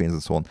or Europeans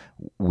and so on.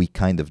 We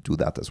kind of do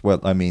that as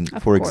well. I mean,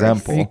 Of for course.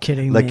 example, Are you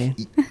kidding like me?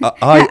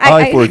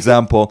 I for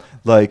example,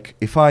 like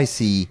if I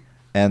see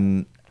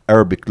an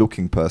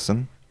Arabic-looking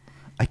person,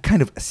 I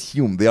kind of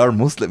assume they are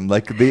Muslim.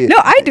 Like they. No,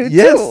 I do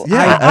yes, too.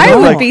 Yeah, I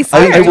know, would like, be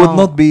I scared.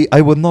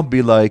 would not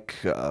be like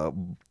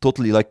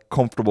totally like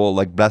comfortable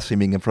like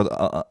blaspheming in front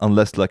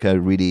unless like I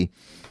really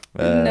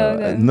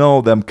No.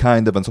 know them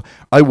kind of, and so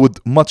I would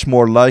much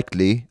more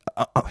likely.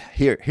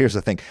 Here's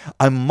the thing.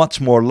 I'm much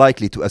more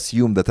likely to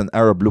assume that an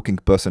Arab-looking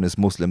person is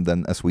Muslim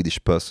than a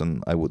Swedish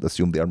person. I would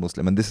assume they are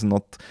Muslim, and this is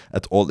not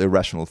at all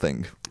irrational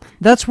thing.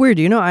 That's weird.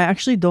 I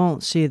actually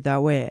don't see it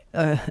that way.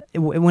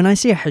 When I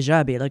see a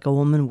hijabi, like a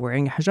woman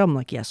wearing a hijab, I'm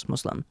like, yes,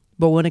 Muslim.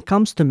 But when it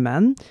comes to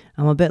men,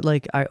 I'm a bit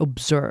like, I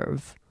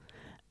observe.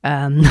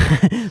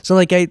 So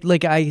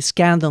I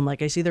scan them,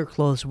 like I see their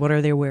clothes, what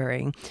are they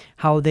wearing,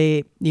 how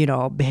they,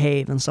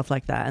 behave and stuff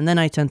like that. And then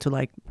I tend to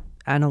like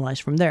analyze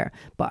from there.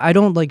 But I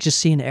don't like just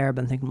see an Arab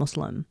and think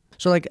Muslim.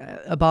 So like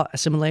about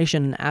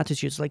assimilation and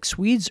attitudes, like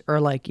Swedes are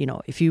like,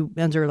 if you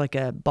enter like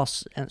a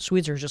bus, and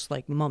Swedes are just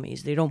like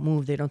mummies. They don't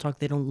move, they don't talk,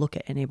 they don't look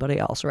at anybody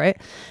else, right?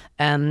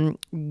 And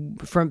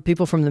from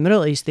people from the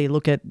Middle East, they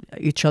look at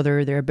each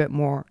other. They're a bit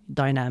more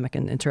dynamic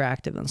and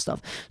interactive and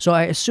stuff. So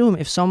I assume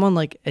if someone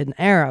like an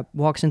Arab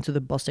walks into the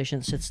bus station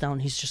and sits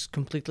down, he's just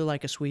completely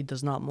like a Swede,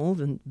 does not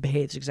move and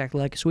behaves exactly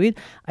like a Swede.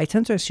 I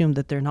tend to assume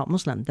that they're not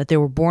Muslim, that they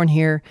were born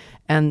here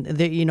and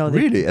they,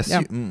 Really?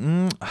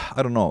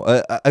 I don't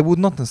know. I would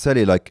not necessarily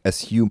like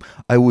assume.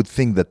 I would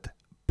think that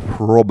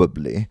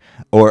probably,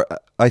 or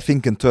I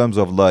think in terms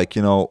of like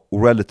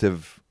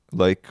relative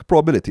like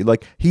probability,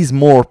 like he's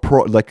more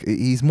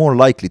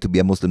likely to be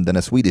a Muslim than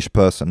a Swedish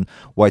person.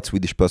 White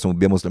Swedish person would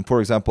be a Muslim. For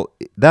example,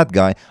 that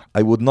guy,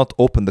 I would not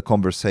open the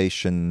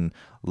conversation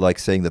like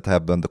saying that I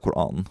have burned the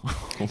Quran.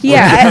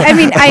 Yeah, I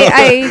mean,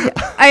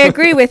 I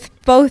agree with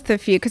both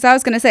of you, because I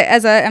was going to say,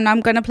 and I'm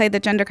going to play the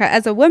gender card,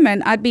 as a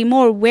woman, I'd be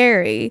more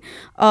wary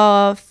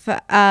of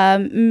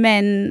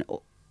men,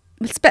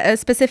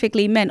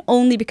 specifically men,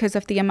 only because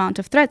of the amount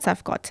of threats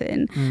I've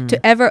gotten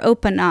to ever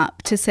open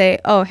up to say,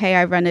 oh, hey,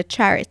 I run a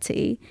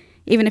charity,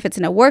 even if it's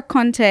in a work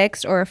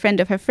context or a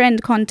friend of a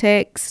friend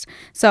context.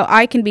 So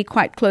I can be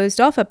quite closed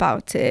off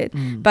about it.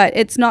 But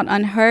it's not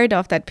unheard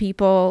of that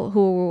people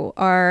who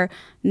are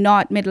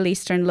not Middle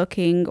Eastern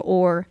looking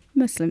or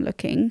Muslim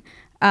looking,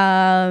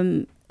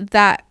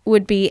 that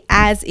would be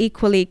as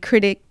equally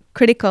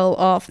critical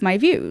of my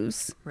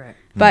views. Right.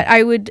 But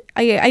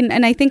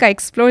I think I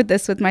explored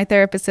this with my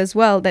therapist as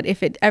well, that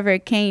if it ever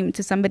came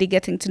to somebody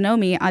getting to know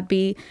me, I'd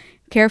be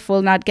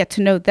careful not get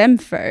to know them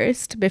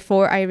first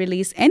before I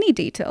release any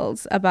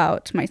details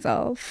about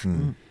myself.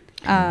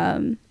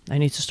 I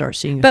need to start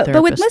seeing a But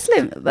therapist.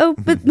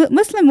 with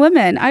Muslim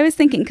women, I was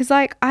thinking, because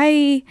like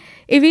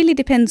it really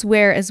depends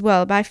where as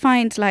well. But I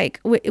find like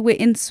we're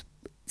in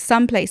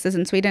some places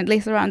in Sweden, at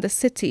least around the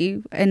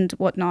city and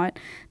whatnot,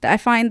 that I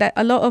find that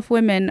a lot of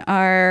women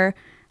are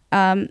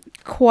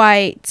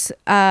quite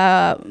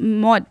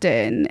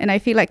modern, and I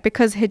feel like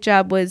because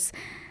hijab was,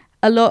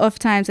 a lot of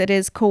times it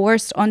is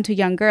coerced onto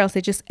young girls,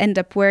 they just end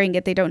up wearing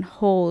it, they don't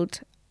hold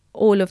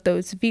all of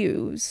those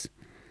views.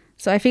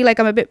 So I feel like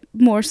I'm a bit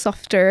more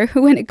softer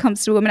when it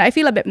comes to women. I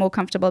feel a bit more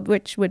comfortable,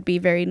 which would be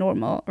very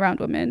normal around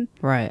women.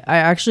 Right. I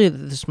actually,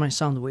 this might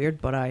sound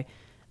weird, but I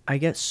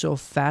get so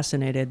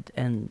fascinated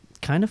and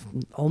kind of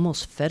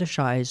almost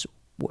fetishize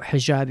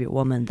hijabi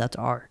women that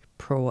are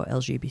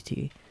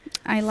pro-LGBT.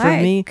 I For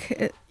like me,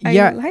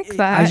 like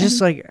that. I just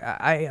like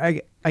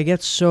I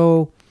get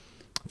so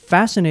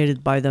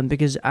fascinated by them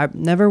because I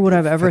never would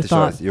have ever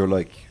thought. You're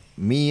like,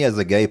 me as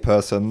a gay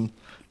person,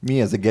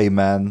 me as a gay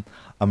man,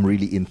 I'm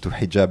really into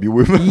hijabi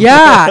women.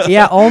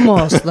 Yeah,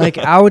 almost. Like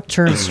I would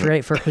turn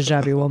straight for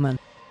hijabi woman.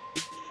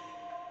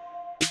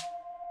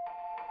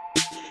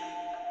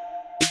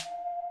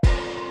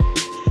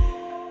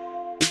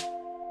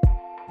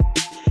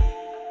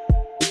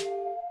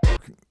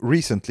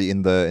 Recently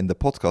in the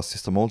podcast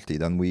System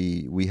Multid, and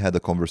we had a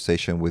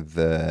conversation with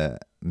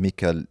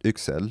Mikael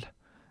Yüksel,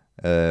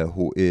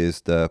 who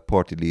is the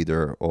party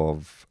leader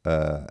of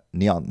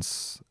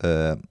Nyans,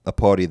 a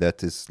party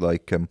that is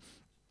like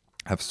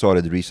have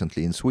started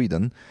recently in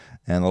Sweden,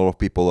 and a lot of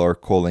people are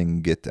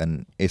calling it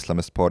an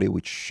Islamist party,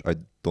 which I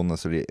don't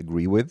necessarily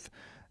agree with.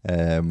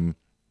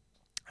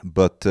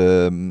 But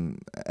and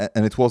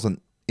it was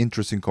an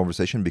interesting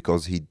conversation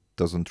because he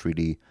doesn't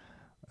really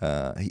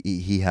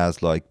he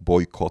has like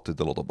boycotted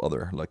a lot of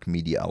other like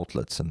media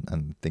outlets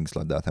and things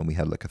like that, and we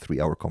had like a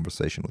 3-hour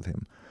conversation with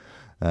him,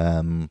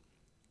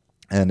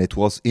 and it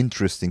was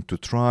interesting to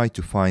try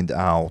to find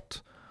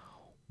out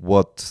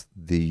what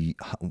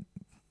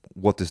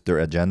is their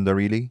agenda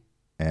really,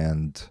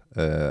 and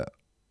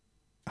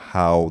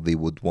how they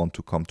would want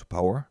to come to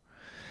power.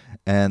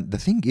 And the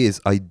thing is,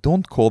 I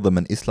don't call them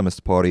an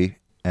Islamist party,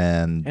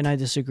 and I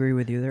disagree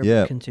with you there.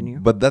 yeah, But continue.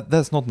 but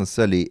that's not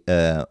necessarily.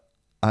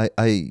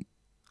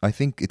 I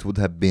think it would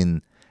have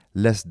been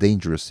less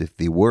dangerous if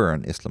they were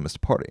an Islamist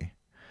party.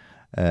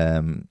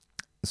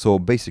 So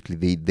basically,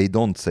 they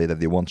don't say that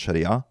they want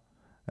Sharia.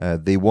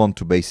 They want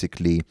to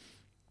basically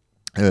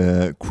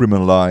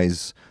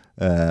criminalize,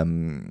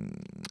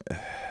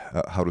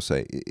 how to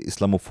say,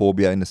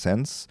 Islamophobia in a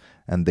sense,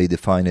 and they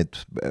define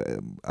it.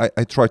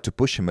 I tried to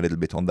push him a little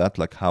bit on that,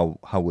 like how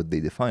would they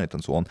define it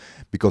and so on,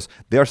 because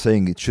they are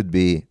saying it should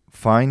be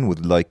fine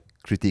with like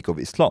critique of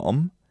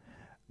Islam,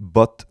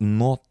 but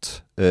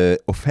not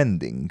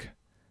offending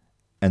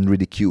and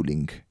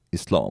ridiculing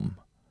Islam.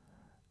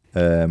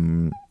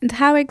 And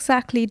how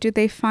exactly do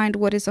they find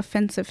what is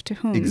offensive to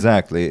whom?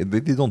 Exactly, they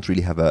don't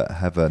really have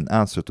an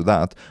answer to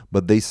that,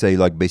 but they say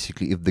like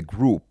basically if the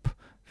group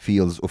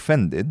feels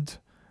offended,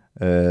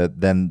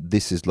 then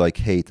this is like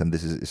hate and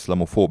this is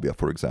Islamophobia,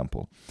 for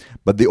example.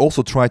 But they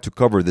also try to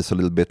cover this a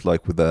little bit,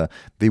 like with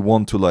they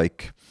want to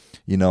like,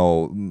 you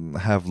know,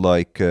 have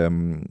like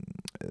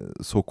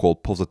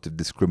so-called positive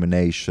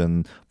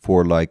discrimination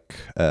for like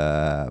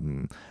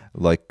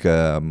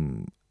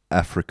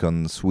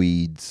African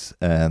Swedes,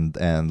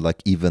 and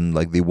like even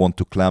like they want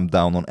to clamp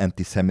down on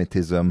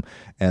anti-Semitism,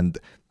 and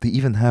they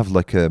even have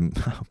like a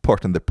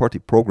part in their party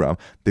program.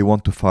 They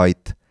want to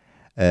fight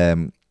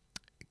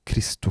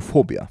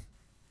Christophobia.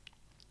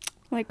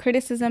 Like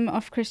criticism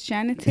of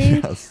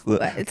Christianity? Yes,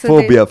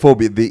 So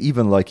phobia. They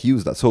even like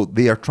use that. So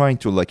they are trying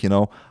to like, you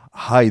know,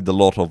 hide a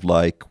lot of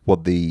like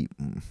what they,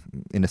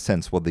 in a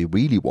sense, what they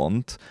really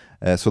want,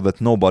 so that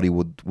nobody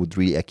would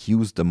really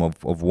accuse them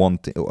of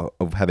wanting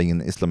of having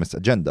an Islamist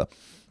agenda.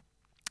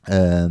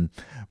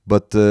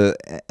 But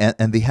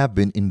they have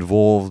been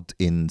involved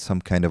in some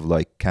kind of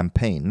like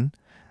campaign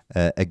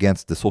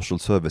against the social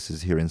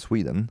services here in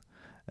Sweden,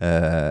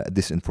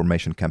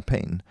 disinformation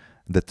campaign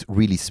that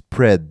really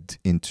spread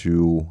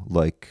into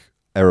like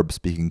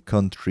Arab-speaking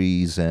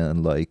countries,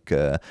 and like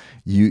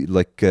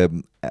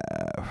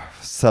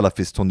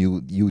Salafist on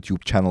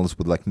YouTube channels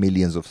with like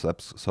millions of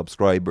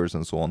subscribers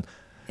and so on.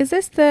 Is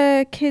this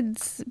the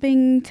kids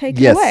being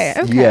taken Yes, away?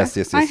 Okay.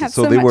 yes. I have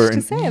so so they much were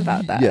to say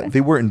about that. Yeah,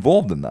 they were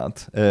involved in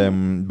that,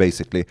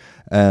 basically,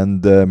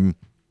 and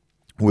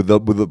with the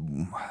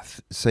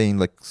saying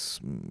like,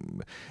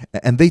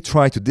 and they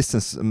try to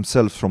distance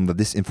themselves from the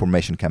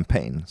disinformation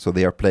campaign. So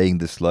they are playing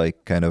this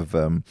like kind of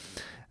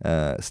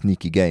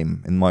sneaky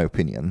game, in my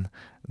opinion.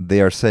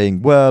 They are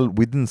saying, well,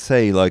 we didn't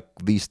say like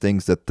these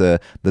things that the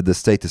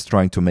state is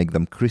trying to make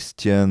them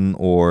Christian,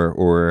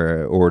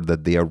 or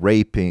that they are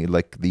raping,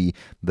 like the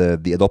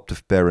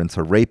adoptive parents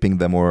are raping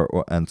them,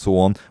 or and so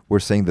on. We're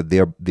saying that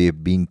they're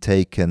being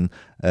taken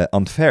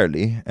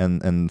unfairly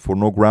and for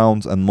no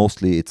grounds, and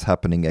mostly it's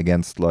happening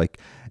against like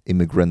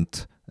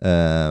immigrant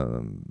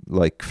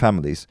like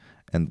families.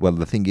 And well,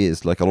 the thing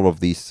is, like a lot of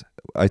these,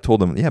 I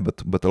told them, yeah,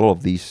 but a lot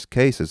of these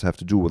cases have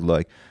to do with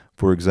like,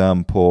 for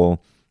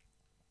example,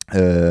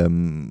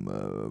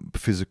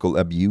 physical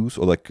abuse,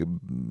 or like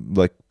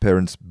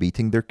parents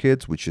beating their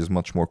kids, which is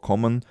much more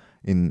common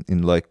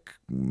in like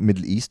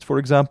Middle East, for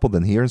example,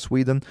 than here in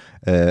Sweden.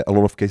 A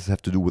lot of cases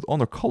have to do with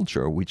honor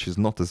culture, which is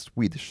not a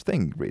Swedish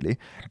thing really.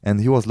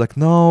 And he was like,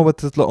 no, but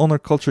the honor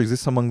culture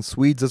exists among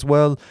Swedes as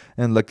well.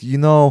 And like, you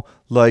know,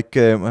 like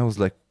I was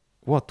like,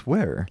 what,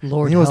 where?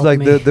 Lord, and he was help like,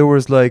 me. there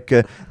was like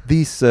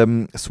these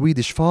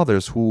Swedish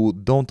fathers who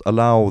don't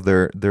allow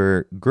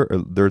their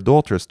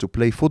daughters to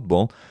play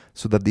football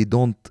so that they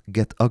don't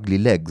get ugly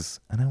legs.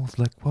 And I was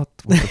like, what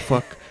the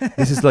fuck?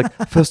 This is like,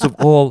 first of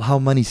all, how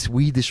many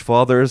Swedish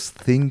fathers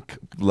think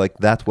like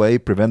that way,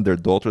 prevent their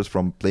daughters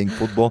from playing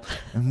football?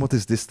 And what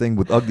is this thing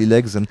with ugly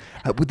legs? And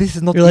but this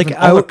is not You're even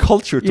like, our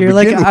culture to You're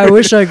begin like, I with.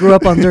 wish I grew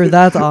up under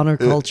that honor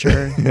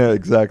culture. Yeah,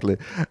 exactly.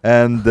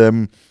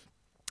 And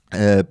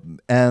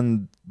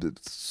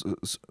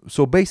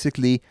so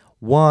basically,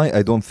 why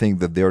I don't think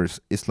that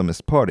there's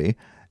Islamist party,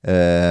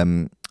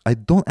 I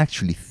don't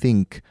actually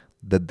think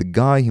that the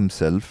guy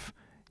himself,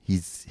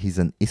 he's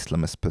an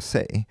Islamist per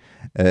se.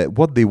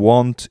 What they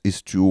want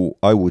is to,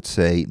 I would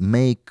say,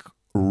 make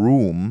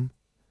room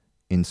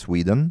in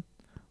Sweden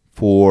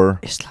for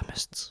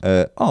Islamists.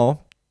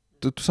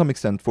 To some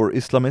extent for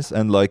Islamists,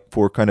 and like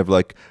for kind of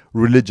like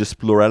religious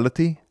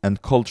plurality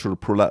and cultural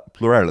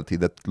plurality,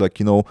 that like,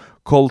 you know,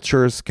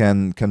 cultures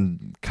can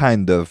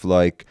kind of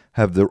like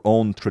have their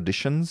own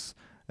traditions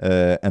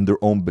and their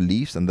own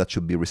beliefs, and that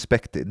should be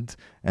respected,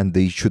 and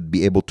they should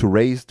be able to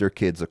raise their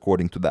kids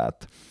according to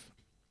that.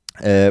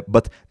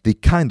 But they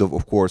kind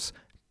of course,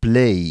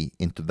 play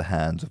into the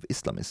hands of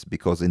Islamists,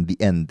 because in the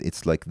end,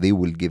 it's like they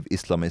will give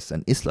Islamists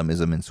and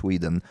Islamism in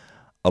Sweden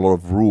a lot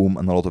of room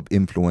and a lot of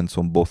influence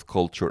on both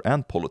culture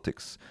and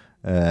politics.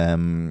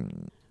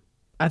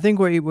 I think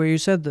where you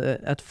said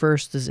at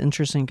first is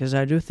interesting, because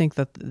I do think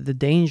that the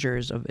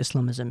dangers of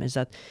Islamism is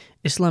that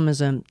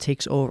Islamism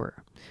takes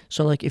over.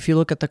 So like if you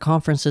look at the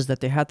conferences that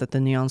they had at the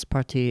Neon's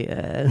party,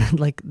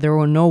 like there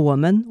were no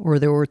women, or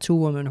there were 2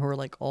 women who were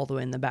like all the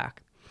way in the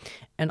back.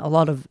 And a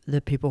lot of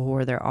the people who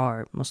are there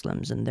are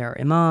Muslims, and they're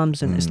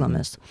imams and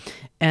Islamists.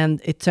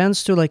 And it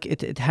tends to like,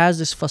 it has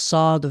this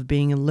facade of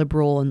being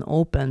liberal and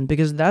open,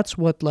 because that's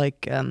what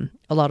like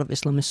a lot of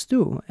Islamists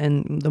do.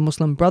 And the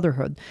Muslim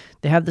Brotherhood,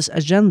 they have this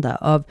agenda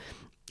of,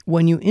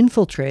 when you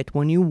infiltrate,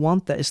 when you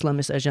want the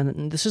Islamist agenda,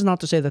 and this is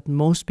not to say that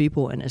most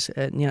people in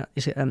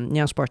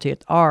Nias Party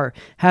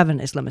have an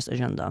Islamist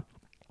agenda,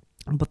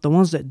 but the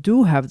ones that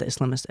do have the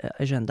Islamist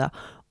agenda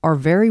are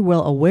very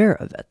well aware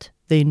of it.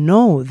 They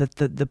know that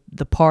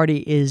the party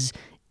is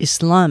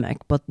Islamic,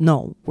 but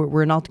no,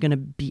 we're not going to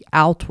be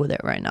out with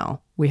it right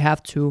now. We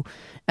have to,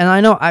 and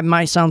I know I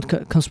might sound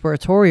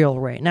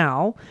conspiratorial right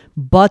now,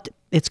 but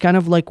it's kind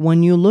of like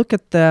when you look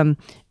at the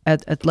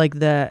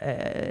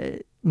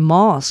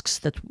mosques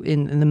that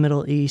in the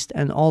Middle East,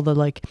 and all the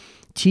like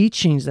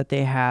teachings that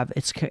they have,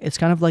 it's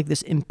kind of like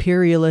this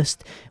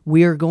imperialist,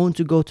 we are going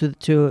to go to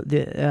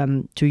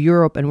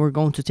Europe, and we're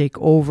going to take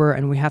over,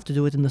 and we have to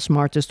do it in the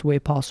smartest way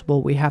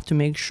possible. We have to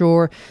make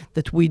sure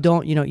that we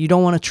don't, you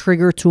don't want to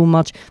trigger too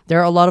much. There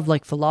are a lot of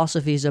like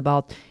philosophies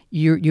about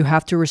you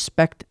have to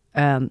respect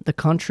the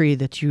country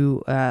that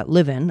you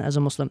live in as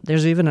a Muslim.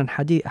 There's even a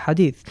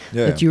hadith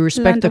that you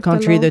respect Land the of the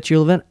country law. that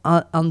you live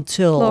in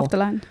until Law of the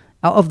land.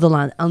 out of the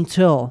land,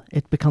 until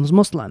it becomes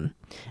Muslim.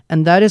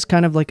 And that is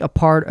kind of like a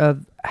part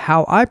of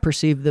how I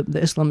perceive the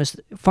Islamist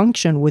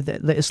function with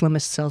the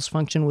Islamist cells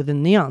function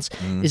within Neons,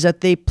 is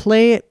that they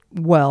play it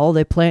well,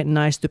 they play it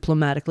nice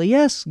diplomatically.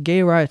 Yes,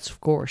 gay rights,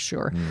 of course,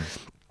 sure.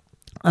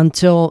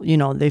 Until,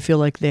 they feel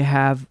like they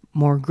have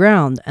more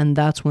ground, and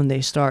that's when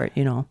they start,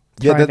 Yeah,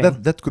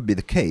 thriving. that could be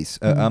the case.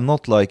 I'm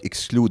not like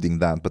excluding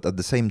that, but at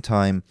the same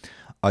time,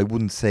 I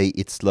wouldn't say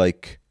it's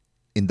like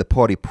in the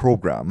party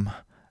program.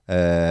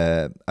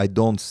 I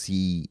don't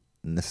see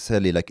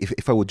necessarily, like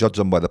if I would judge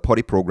them by the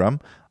party program,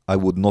 I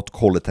would not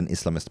call it an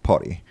Islamist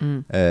party.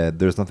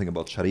 There's nothing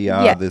about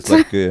Sharia. Yet. There's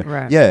like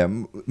Right. yeah,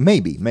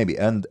 maybe,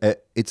 and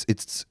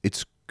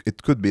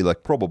it could be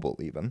like probable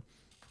even,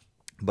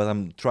 but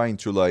I'm trying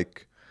to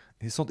like,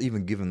 it's not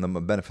even giving them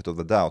a benefit of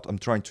the doubt. I'm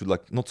trying to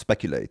like not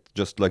speculate,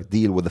 just like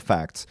deal with the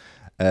facts.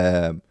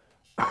 But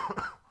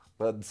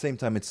at the same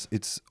time,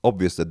 it's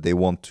obvious that they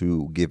want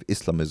to give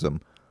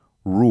Islamism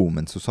room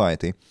in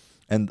society.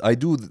 And I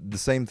do the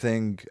same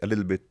thing a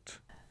little bit.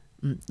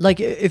 Like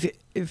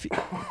if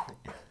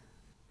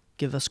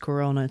give us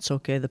Corona, it's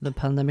okay, the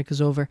pandemic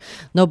is over.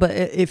 No, but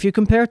if you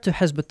compare it to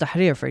Hizb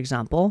ut-Tahrir, for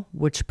example,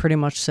 which pretty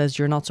much says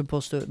you're not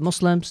supposed to,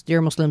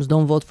 dear Muslims,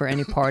 don't vote for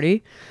any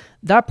party.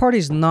 That party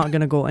is not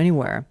going to go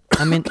anywhere.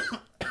 I mean,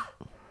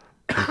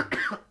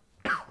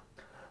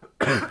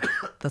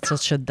 that's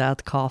such a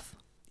dad cough.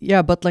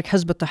 Yeah, but like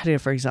Hizb ut-Tahrir,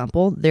 for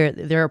example,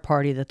 they're a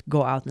party that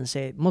go out and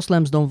say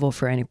Muslims don't vote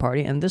for any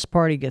party, and this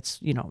party gets,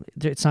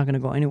 it's not going to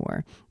go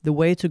anywhere. The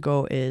way to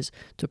go is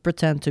to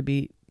pretend to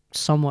be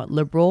somewhat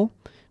liberal,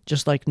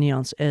 just like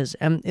Neons is,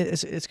 and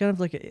it's kind of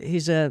like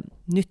he's a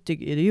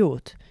nyttig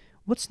idiot.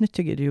 What's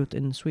nyttig idiot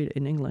in Swedish,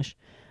 in English?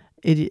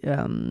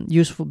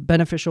 Useful,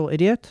 beneficial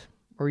idiot,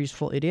 or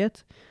useful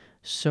idiot.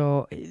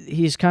 So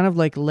he's kind of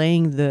like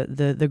laying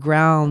the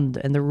ground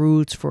and the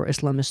roots for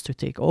Islamists to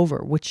take over,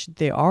 which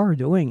they are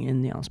doing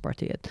in Neons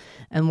Party.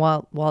 And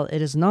while it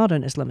is not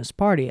an Islamist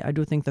party, I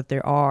do think that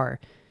they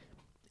are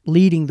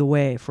leading the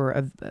way for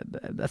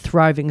a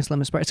thriving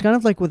Islamist party. It's kind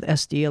of like with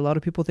SD. A lot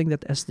of people think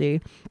that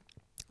SD,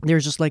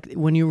 there's just like,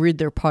 when you read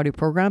their party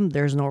program,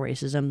 there's no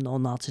racism, no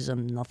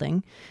Nazism,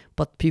 nothing.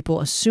 But people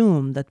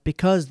assume that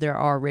because there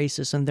are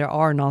racists and there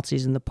are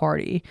Nazis in the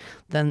party,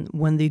 then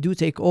when they do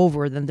take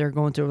over, then they're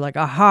going to like,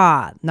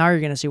 aha, now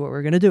you're going to see what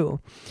we're going to do.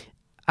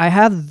 I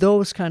have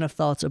those kind of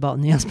thoughts about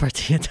Neons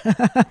Party.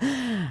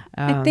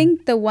 I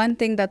think the one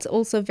thing that's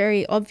also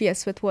very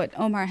obvious with what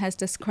Omar has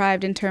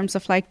described in terms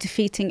of like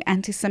defeating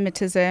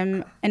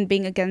anti-Semitism and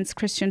being against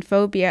Christian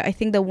phobia, I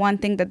think the one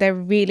thing that they're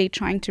really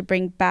trying to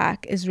bring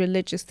back is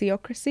religious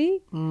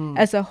theocracy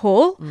as a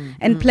whole,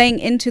 and playing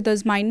into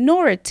those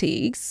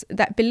minorities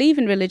that believe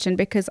in religion,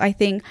 because I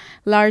think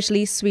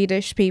largely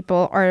Swedish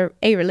people are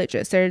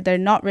a-religious. They're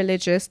not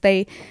religious.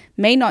 They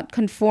may not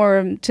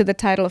conform to the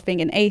title of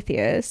being an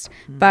atheist,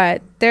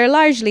 but they're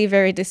largely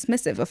very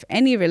dismissive of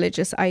any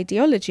religious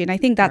ideology. And I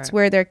think that's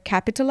where they're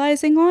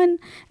capitalizing on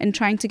and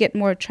trying to get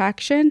more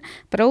traction.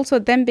 But also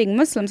them being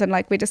Muslims, and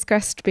like we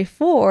discussed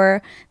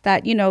before,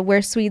 that,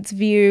 where Swedes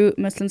view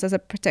Muslims as a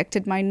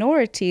protected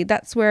minority,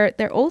 that's where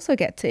they're also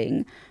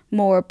getting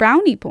more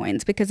brownie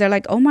points, because they're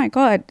like, oh my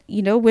God,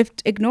 we've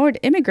ignored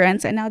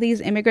immigrants, and now these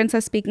immigrants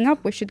are speaking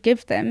up. We should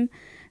give them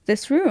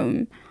this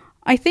room.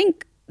 I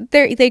think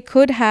they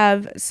could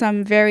have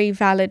some very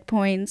valid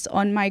points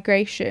on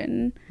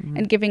migration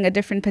and giving a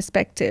different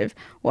perspective.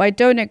 What I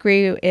don't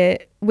agree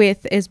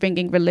with is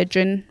bringing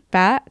religion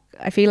back.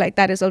 I feel like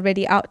that is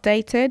already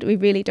outdated. We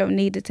really don't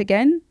need it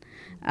again.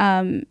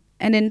 And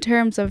in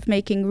terms of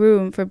making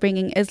room for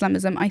bringing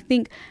Islamism, I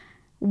think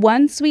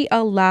once we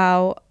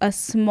allow a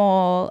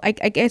small, I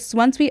guess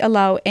once we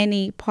allow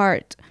any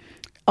part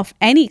of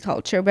any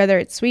culture, whether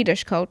it's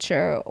Swedish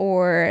culture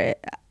or,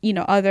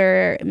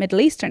 other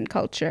Middle Eastern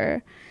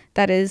culture,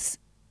 that is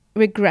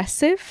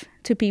regressive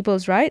to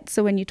people's rights.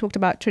 So when you talked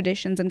about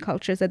traditions and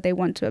cultures that they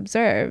want to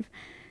observe,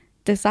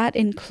 does that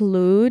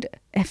include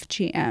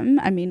FGM?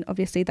 I mean,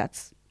 obviously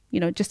that's,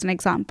 just an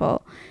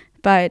example,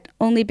 but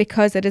only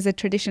because it is a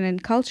tradition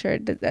and culture,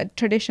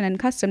 tradition and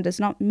custom does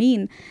not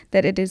mean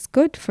that it is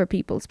good for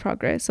people's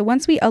progress. So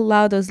once we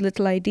allow those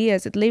little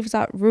ideas, it leaves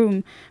out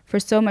room for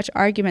so much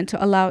argument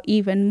to allow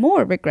even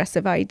more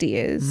regressive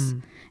ideas.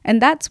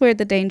 And that's where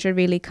the danger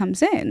really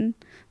comes in.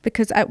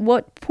 Because at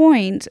what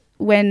point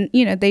when,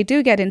 they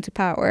do get into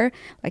power,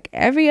 like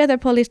every other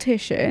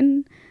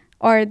politician,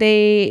 are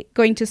they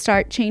going to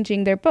start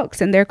changing their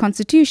books and their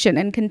constitution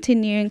and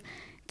continuing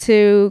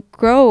to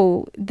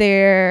grow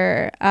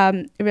their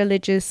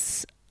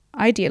religious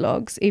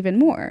ideologues even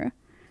more?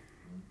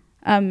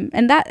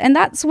 And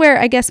that's where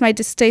I guess my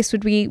distaste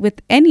would be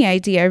with any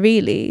idea,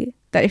 really,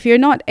 that if you're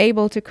not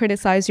able to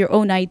criticize your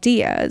own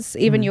ideas,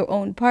 even your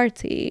own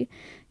party,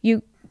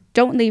 you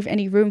don't leave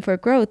any room for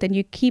growth, and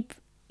you keep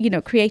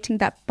creating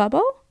that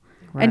bubble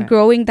and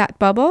growing that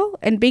bubble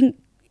and being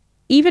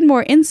even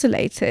more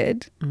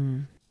insulated.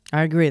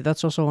 I agree.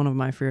 That's also one of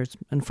my fears.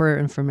 And for your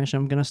information,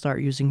 I'm going to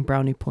start using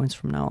brownie points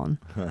from now on.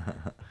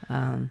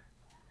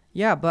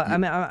 But I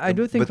mean, I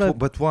do think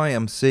But why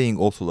I'm saying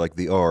also like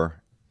they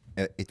are,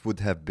 it would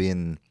have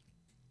been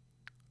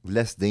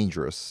less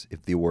dangerous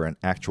if they were an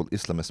actual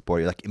Islamist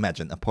party. Like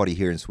imagine a party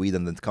here in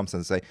Sweden that comes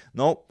and say,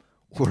 no,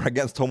 we're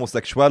against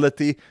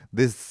homosexuality,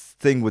 this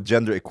thing with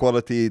gender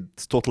equality,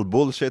 it's total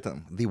bullshit,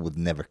 and they would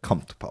never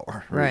come to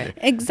power. Right. Really.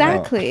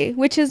 Exactly.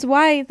 Which is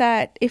why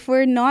that if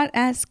we're not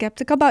as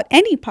skeptical about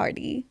any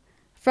party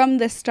from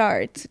the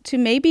start to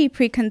maybe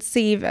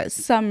preconceive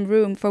some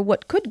room for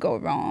what could go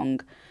wrong,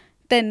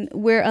 then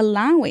we're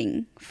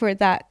allowing for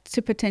that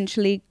to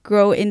potentially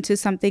grow into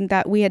something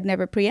that we had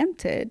never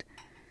preempted.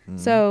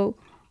 So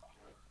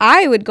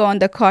I would go on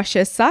the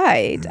cautious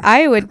side.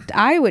 I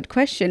would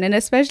question, and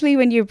especially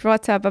when you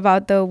brought up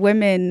about the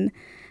women,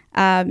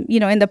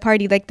 in the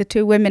party, like the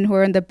two women who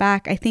are in the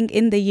back. I think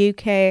in the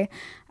UK,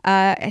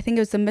 I think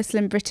it was the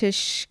Muslim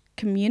British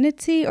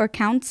Community or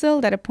Council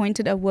that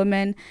appointed a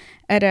woman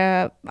at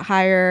a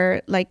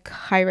higher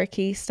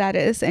hierarchy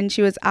status, and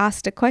she was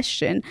asked a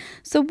question.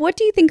 So, what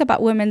do you think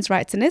about women's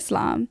rights in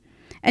Islam?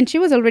 And she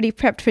was already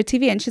prepped for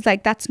TV, and she's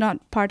like, that's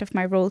not part of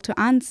my role to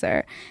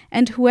answer.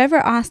 And whoever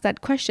asked that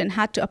question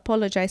had to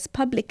apologize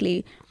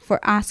publicly for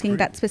asking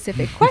that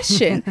specific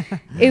question.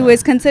 It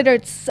was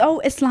considered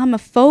so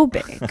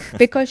Islamophobic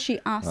because she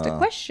asked a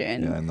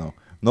question. Yeah, I know.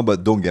 No,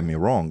 but don't get me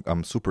wrong.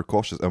 I'm super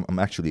cautious. I'm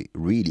actually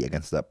really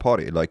against that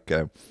party.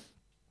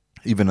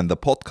 Even in the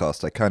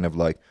podcast,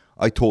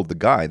 I told the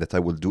guy that I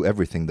will do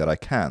everything that I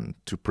can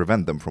to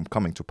prevent them from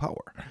coming to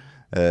power.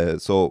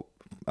 So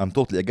I'm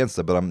totally against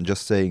it, but I'm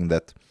just saying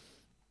that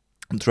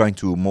I'm trying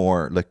to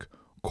more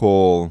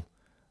call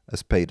a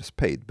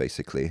spade,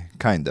 basically,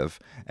 kind of.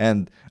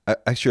 And I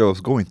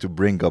was going to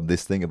bring up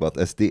this thing about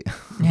SD.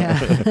 Yeah.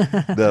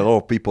 That a lot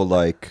of people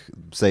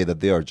say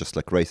that they are just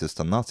racist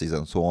and Nazis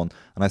and so on.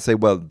 And I say,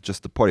 well,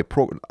 just the party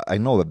program. I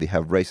know that they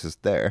have racists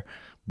there,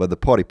 but the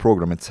party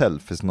program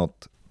itself is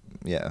not,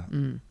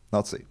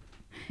 Nazi.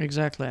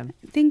 Exactly. I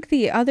think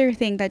the other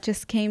thing that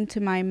just came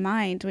to my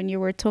mind when you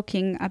were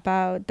talking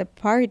about the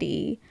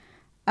party,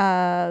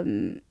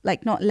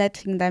 not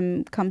letting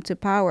them come to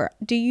power,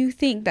 do you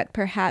think that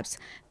perhaps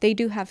they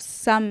do have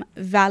some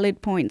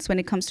valid points when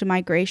it comes to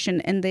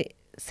migration and the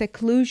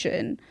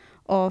seclusion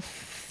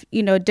of,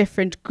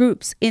 different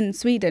groups in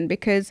Sweden?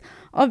 Because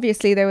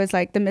obviously there was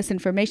the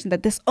misinformation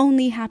that this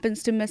only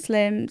happens to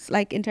Muslims,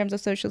 in terms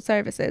of social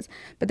services.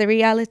 But the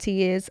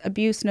reality is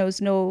abuse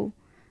knows no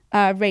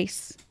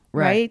race.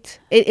 Right.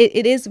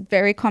 It is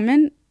very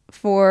common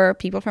for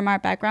people from our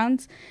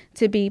backgrounds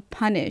to be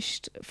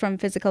punished from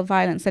physical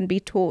violence and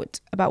be taught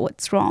about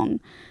what's wrong.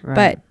 Right.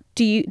 But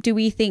do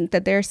we think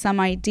that there are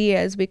some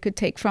ideas we could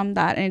take from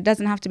that, and it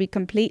doesn't have to be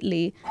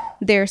completely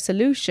their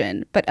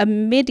solution, but a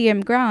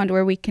medium ground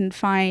where we can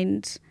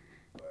find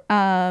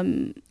I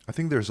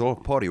think there's a lot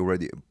of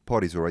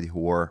parties already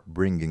who are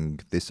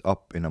bringing this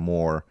up in a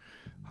more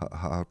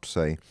how to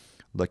say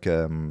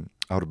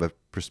out of a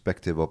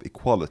perspective of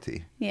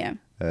equality. Yeah.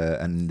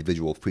 And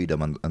individual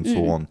freedom and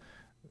so on.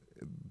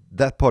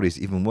 That party is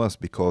even worse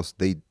because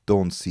they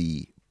don't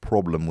see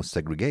problem with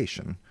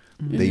segregation.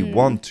 They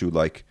want to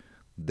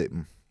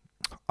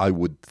I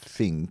would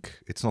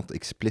think it's not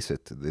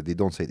explicit. They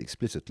don't say it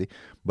explicitly,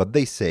 but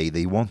they say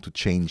they want to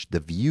change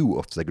the view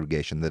of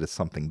segregation, that it's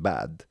something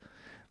bad.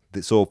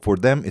 So for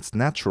them, it's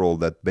natural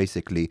that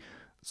basically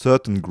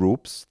certain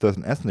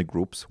ethnic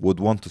groups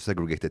would want to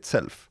segregate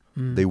itself.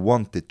 They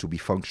want it to be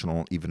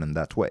functional even in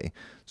that way.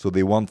 So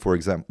they want, for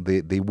example,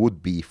 they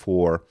would be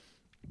for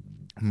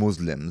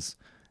Muslims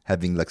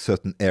having like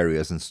certain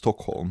areas in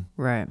Stockholm,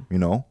 Right. you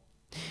know.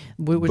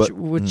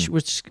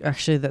 Which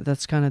actually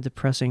that's kind of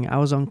depressing. I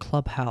was on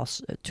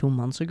Clubhouse 2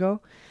 months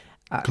ago.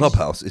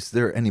 Clubhouse, is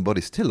there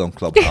anybody still on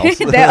Clubhouse?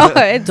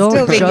 It's Don't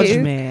still being judge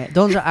used. me.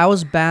 I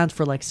was banned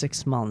for like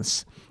 6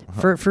 months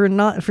for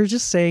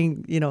just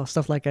saying, you know,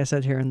 stuff like I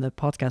said here in the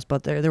podcast.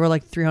 But there were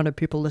like 300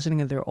 people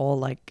listening, and they're all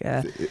like.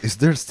 Is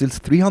there still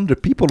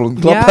 300 people on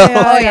Clubhouse?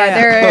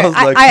 There. I was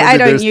like, I maybe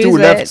don't there's use two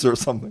it. left or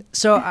something.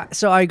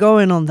 So I go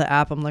in on the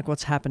app. I'm like,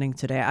 what's happening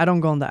today? I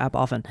don't go on the app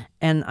often,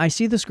 and I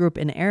see this group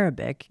in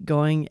Arabic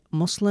going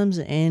Muslims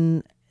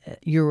in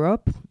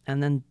Europe,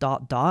 and then ...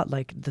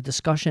 Like the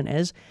discussion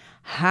is,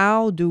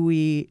 how do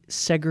we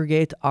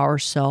segregate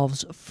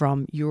ourselves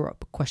from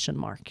Europe? ?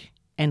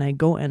 And I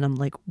go in, I'm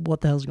like, what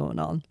the hell's going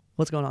on?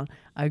 What's going on?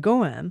 I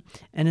go in,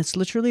 and it's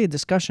literally a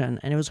discussion,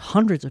 and it was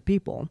hundreds of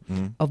people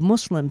of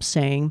Muslims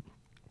saying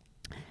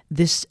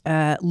this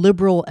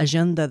liberal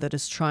agenda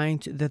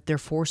that they're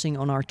forcing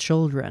on our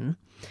children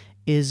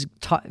is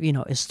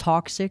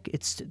toxic.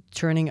 It's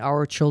turning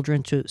our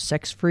children to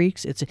sex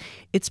freaks.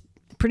 It's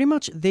pretty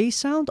much, they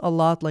sound a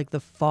lot like the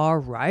far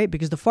right,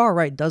 because the far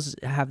right does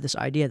have this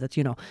idea that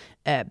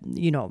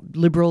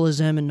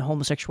liberalism and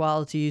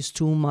homosexuality is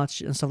too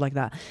much and stuff like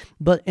that.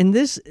 But in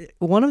this,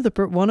 one of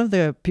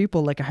the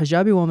people, like a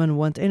hijabi woman,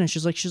 went in, and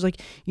she's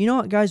like, you know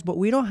what, guys, but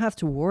we don't have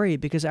to worry,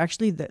 because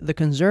actually the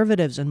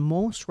conservatives and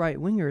most right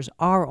wingers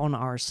are on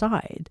our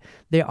side.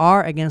 They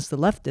are against the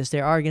leftists.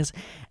 They are against.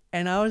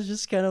 And I was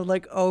just kind of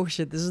like, oh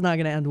shit, this is not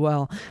going to end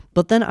well.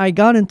 But then I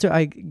got into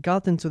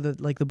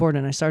the board,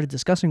 and I started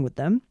discussing with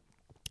them.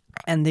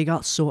 And they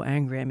got so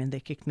angry. I mean, they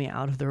kicked me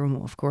out of the room,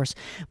 of course.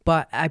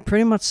 But I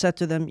pretty much said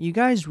to them, you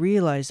guys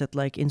realize that,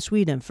 like, in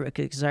Sweden,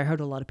 because I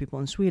heard a lot of people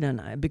in Sweden,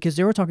 because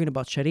they were talking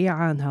about Sharia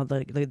and how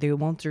they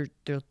want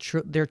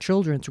their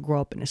children to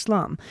grow up in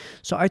Islam.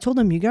 So I told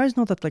them, you guys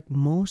know that, like,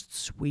 most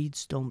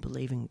Swedes don't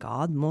believe in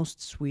God.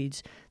 Most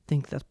Swedes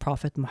think that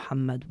Prophet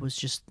Muhammad was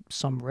just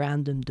some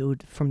random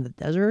dude from the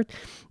desert.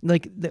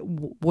 Like,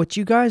 what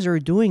you guys are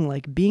doing,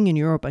 like, being in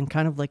Europe and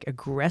kind of, like,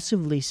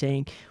 aggressively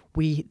saying,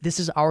 this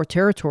is our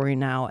territory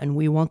now, and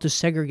we want to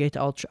segregate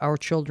our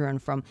children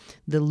from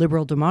the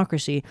liberal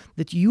democracy,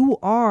 that you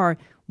are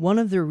one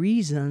of the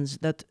reasons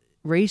that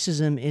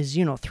racism is,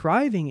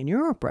 thriving in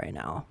Europe right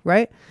now,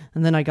 right?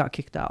 And then I got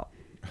kicked out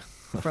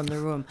from the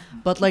room.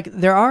 But, like,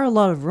 there are a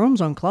lot of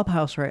rooms on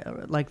Clubhouse, right,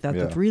 like that,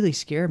 that really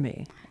scare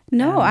me.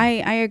 No,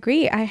 I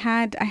agree. I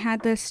had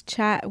this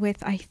chat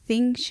with, I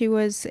think she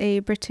was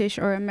a British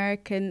or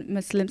American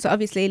Muslim, so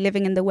obviously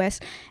living in the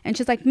West, and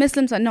she's like,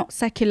 Muslims are not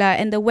secular,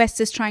 and the West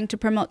is trying to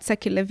promote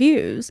secular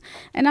views.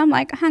 And I'm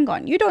like, hang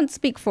on, you don't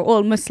speak for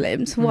all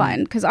Muslims,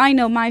 one, because I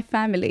know my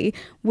family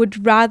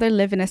would rather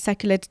live in a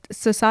secular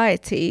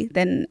society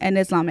than an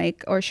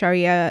Islamic or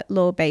Sharia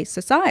law-based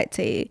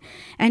society.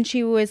 And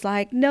she was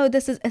like, no,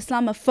 this is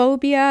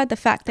Islamophobia, the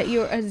fact that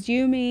you're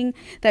assuming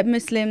that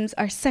Muslims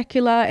are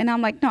secular. And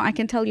I'm like, no, I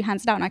can tell you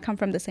hands down, I come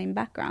from the same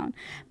background.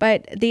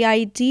 But the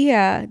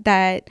idea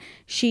that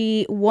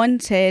she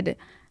wanted,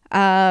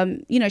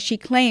 she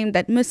claimed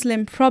that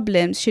Muslim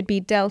problems should be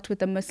dealt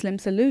with a Muslim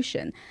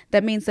solution.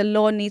 That means the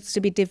law needs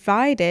to be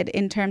divided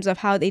in terms of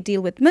how they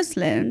deal with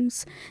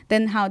Muslims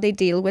than how they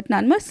deal with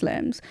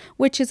non-Muslims,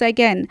 which is,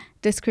 again,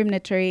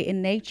 discriminatory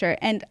in nature.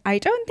 And I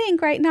don't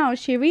think right now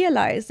she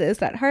realizes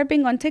that her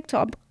being on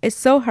TikTok is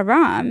so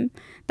haram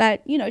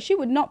that, she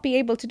would not be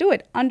able to do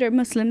it under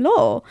Muslim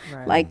law.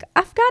 Right. Like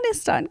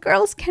Afghanistan,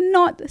 girls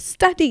cannot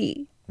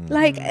study.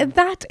 Like,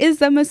 that is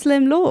the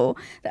Muslim law.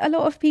 A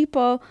lot of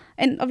people,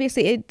 and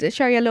obviously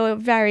Sharia law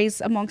varies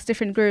amongst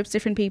different groups,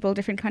 different people,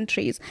 different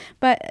countries,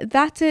 but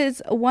that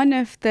is one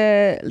of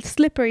the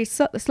slippery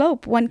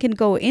slope one can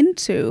go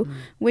into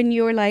when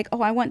you're like,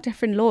 oh, I want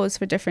different laws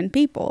for different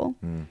people.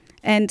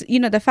 And,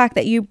 the fact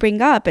that you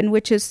bring up, and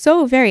which is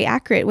so very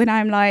accurate, when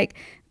I'm like,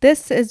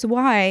 this is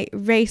why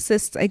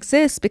racists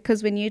exist,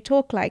 because when you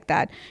talk like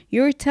that,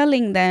 you're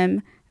telling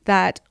them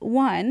that,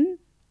 one,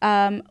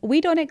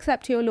 we don't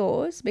accept your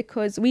laws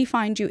because we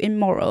find you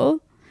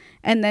immoral.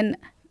 And then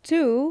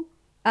two,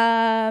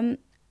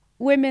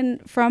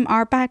 women from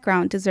our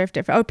background deserve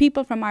different, or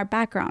people from our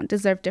background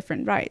deserve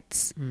different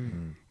rights.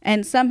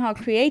 And somehow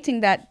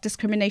creating that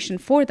discrimination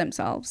for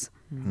themselves.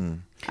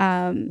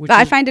 But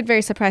I find it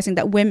very surprising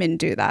that women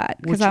do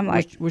that, because I'm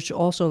like... Which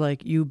also,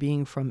 like, you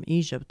being from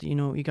Egypt,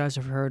 you guys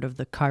have heard of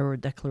the Cairo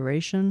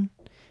Declaration.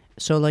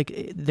 So, like,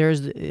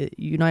 there's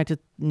United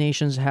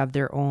Nations have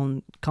their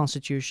own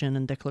constitution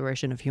and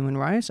Declaration of Human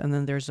Rights, and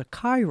then there's a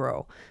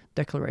Cairo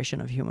Declaration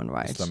of Human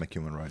Rights. Islamic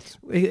human rights.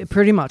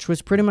 Pretty much,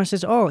 which pretty much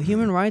says, oh,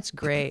 human rights,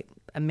 great,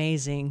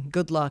 amazing,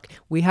 good luck.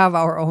 We have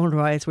our own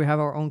rights, we have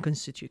our own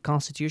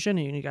constitution,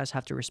 and you guys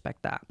have to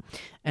respect that.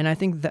 And I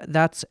think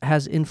that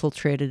has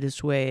infiltrated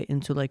its way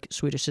into, like,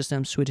 Swedish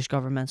systems, Swedish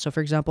government. So,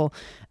 for example,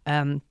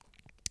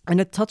 And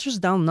it touches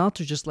down not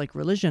to just like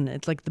religion.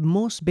 It's like the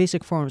most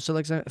basic forms. So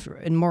like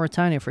in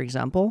Mauritania, for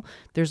example,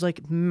 there's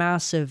like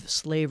massive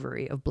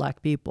slavery of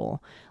black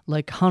people.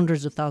 Like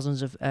hundreds of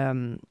thousands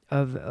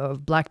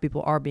of black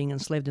people are being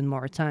enslaved in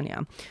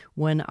Mauritania.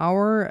 When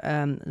our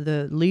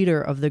the leader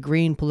of the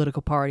Green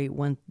political party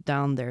went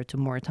down there to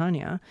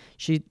Mauritania,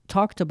 she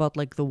talked about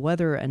like the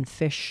weather and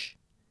fish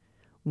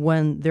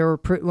when there are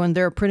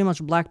pretty much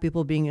black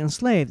people being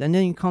enslaved, and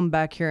then you come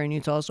back here and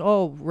you tell us,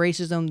 oh,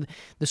 racism,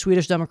 the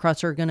Swedish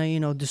Democrats are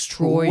gonna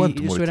destroy. Who went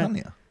to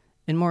Mauritania?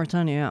 In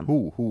Mauritania, yeah.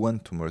 Who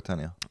went to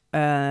Mauritania?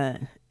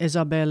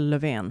 Isabelle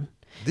Löfven.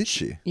 Did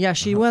she? Yeah,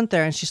 she went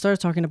there and she started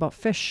talking about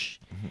fish.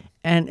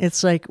 And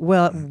it's like,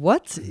 well,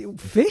 what?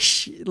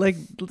 Fish? Like,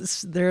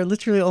 there are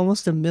literally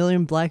almost 1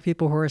 million black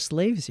people who are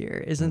slaves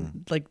here.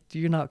 Like, do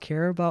you not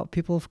care about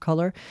people of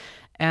color?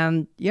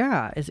 And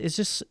yeah, it's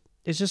just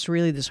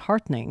really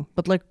disheartening.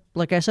 But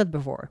like I said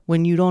before,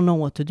 when you don't know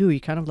what to do, you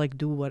kind of like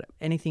do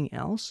anything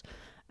else,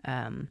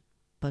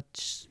 but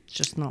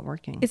just not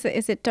working. Is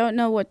it don't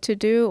know what to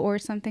do, or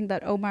something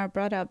that Omar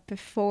brought up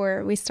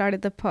before we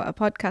started the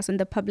podcast on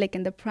the public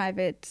and the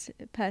private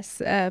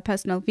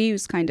personal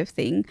views kind of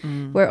thing,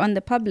 where on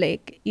the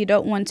public you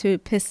don't want to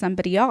piss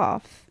somebody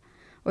off,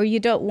 or you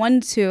don't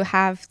want to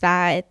have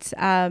that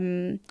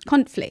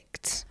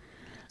conflict,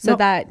 so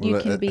that you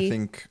can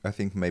be. I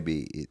think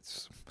maybe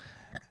it's.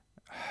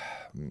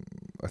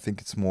 I think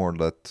it's more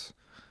that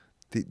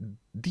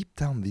deep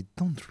down they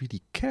don't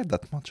really care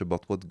that much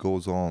about what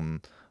goes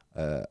on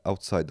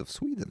outside of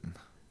Sweden.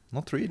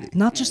 Not really.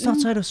 Not just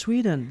outside of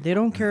Sweden. They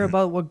don't care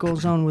about what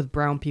goes on with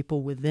brown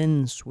people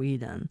within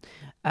Sweden.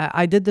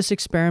 I did this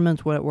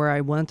experiment where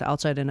I went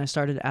outside and I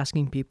started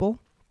asking people.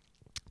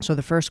 So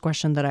the first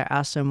question that I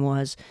asked them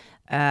was,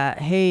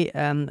 hey,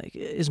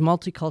 is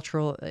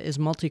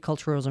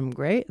multiculturalism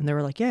great? And they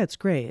were like, yeah, it's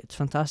great. It's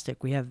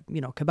fantastic. We have,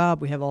 kebab.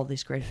 We have all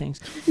these great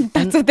things.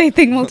 That's what they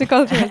think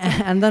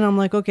multiculturalism. And then I'm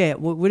like, okay,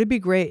 would it be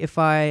great if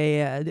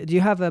do you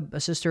have a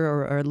sister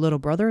or a little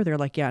brother? They're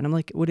like, yeah. And I'm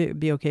like, would it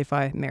be okay if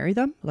I marry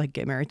them? Like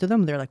get married to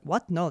them? They're like,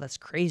 what? No, that's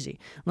crazy.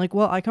 I'm like,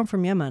 well, I come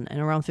from Yemen, and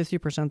around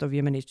 50% of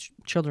Yemeni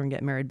children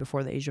get married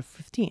before the age of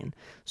 15.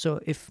 So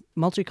if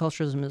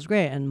multiculturalism is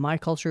great and my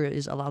culture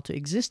is allowed to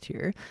exist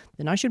here,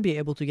 then I should be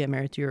able to get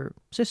married to your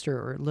sister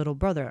or little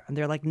brother. And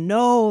they're like,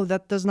 no,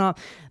 that does not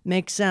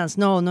make sense.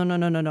 No.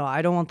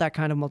 I don't want that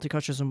kind of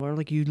multiculturalism. We're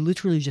like, you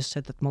literally just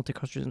said that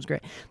multiculturalism is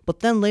great.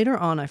 But then later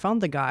on, I found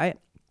the guy,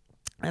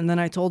 and then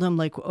I told him,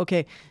 like,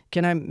 okay,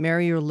 can I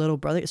marry your little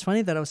brother? It's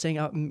funny that I was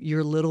saying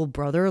your little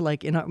brother,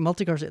 like in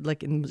multicultural,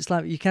 like in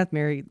Islam, you can't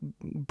marry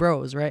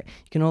bros, right?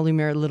 You can only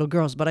marry little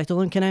girls. But I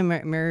told him, can I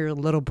marry your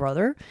little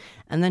brother?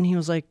 And then he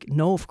was like,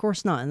 no, of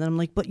course not. And then I'm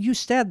like, but you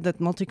said that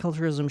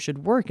multiculturalism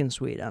should work in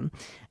Sweden.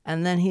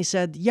 And then he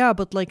said, yeah,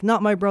 but like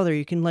not my brother.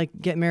 You can like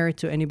get married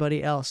to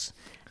anybody else.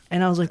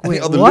 And I was like,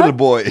 wait, the other what? little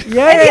boy.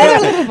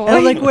 Yeah. And I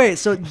was like, wait,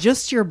 so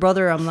just your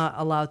brother I'm not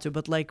allowed to,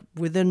 but like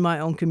within my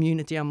own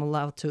community I'm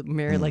allowed to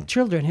marry like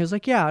children. He was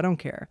like, yeah, I don't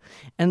care.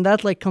 And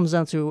that like comes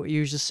down to what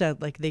you just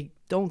said, like they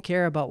don't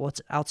care about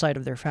what's outside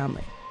of their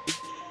family.